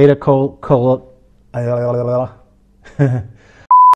all this data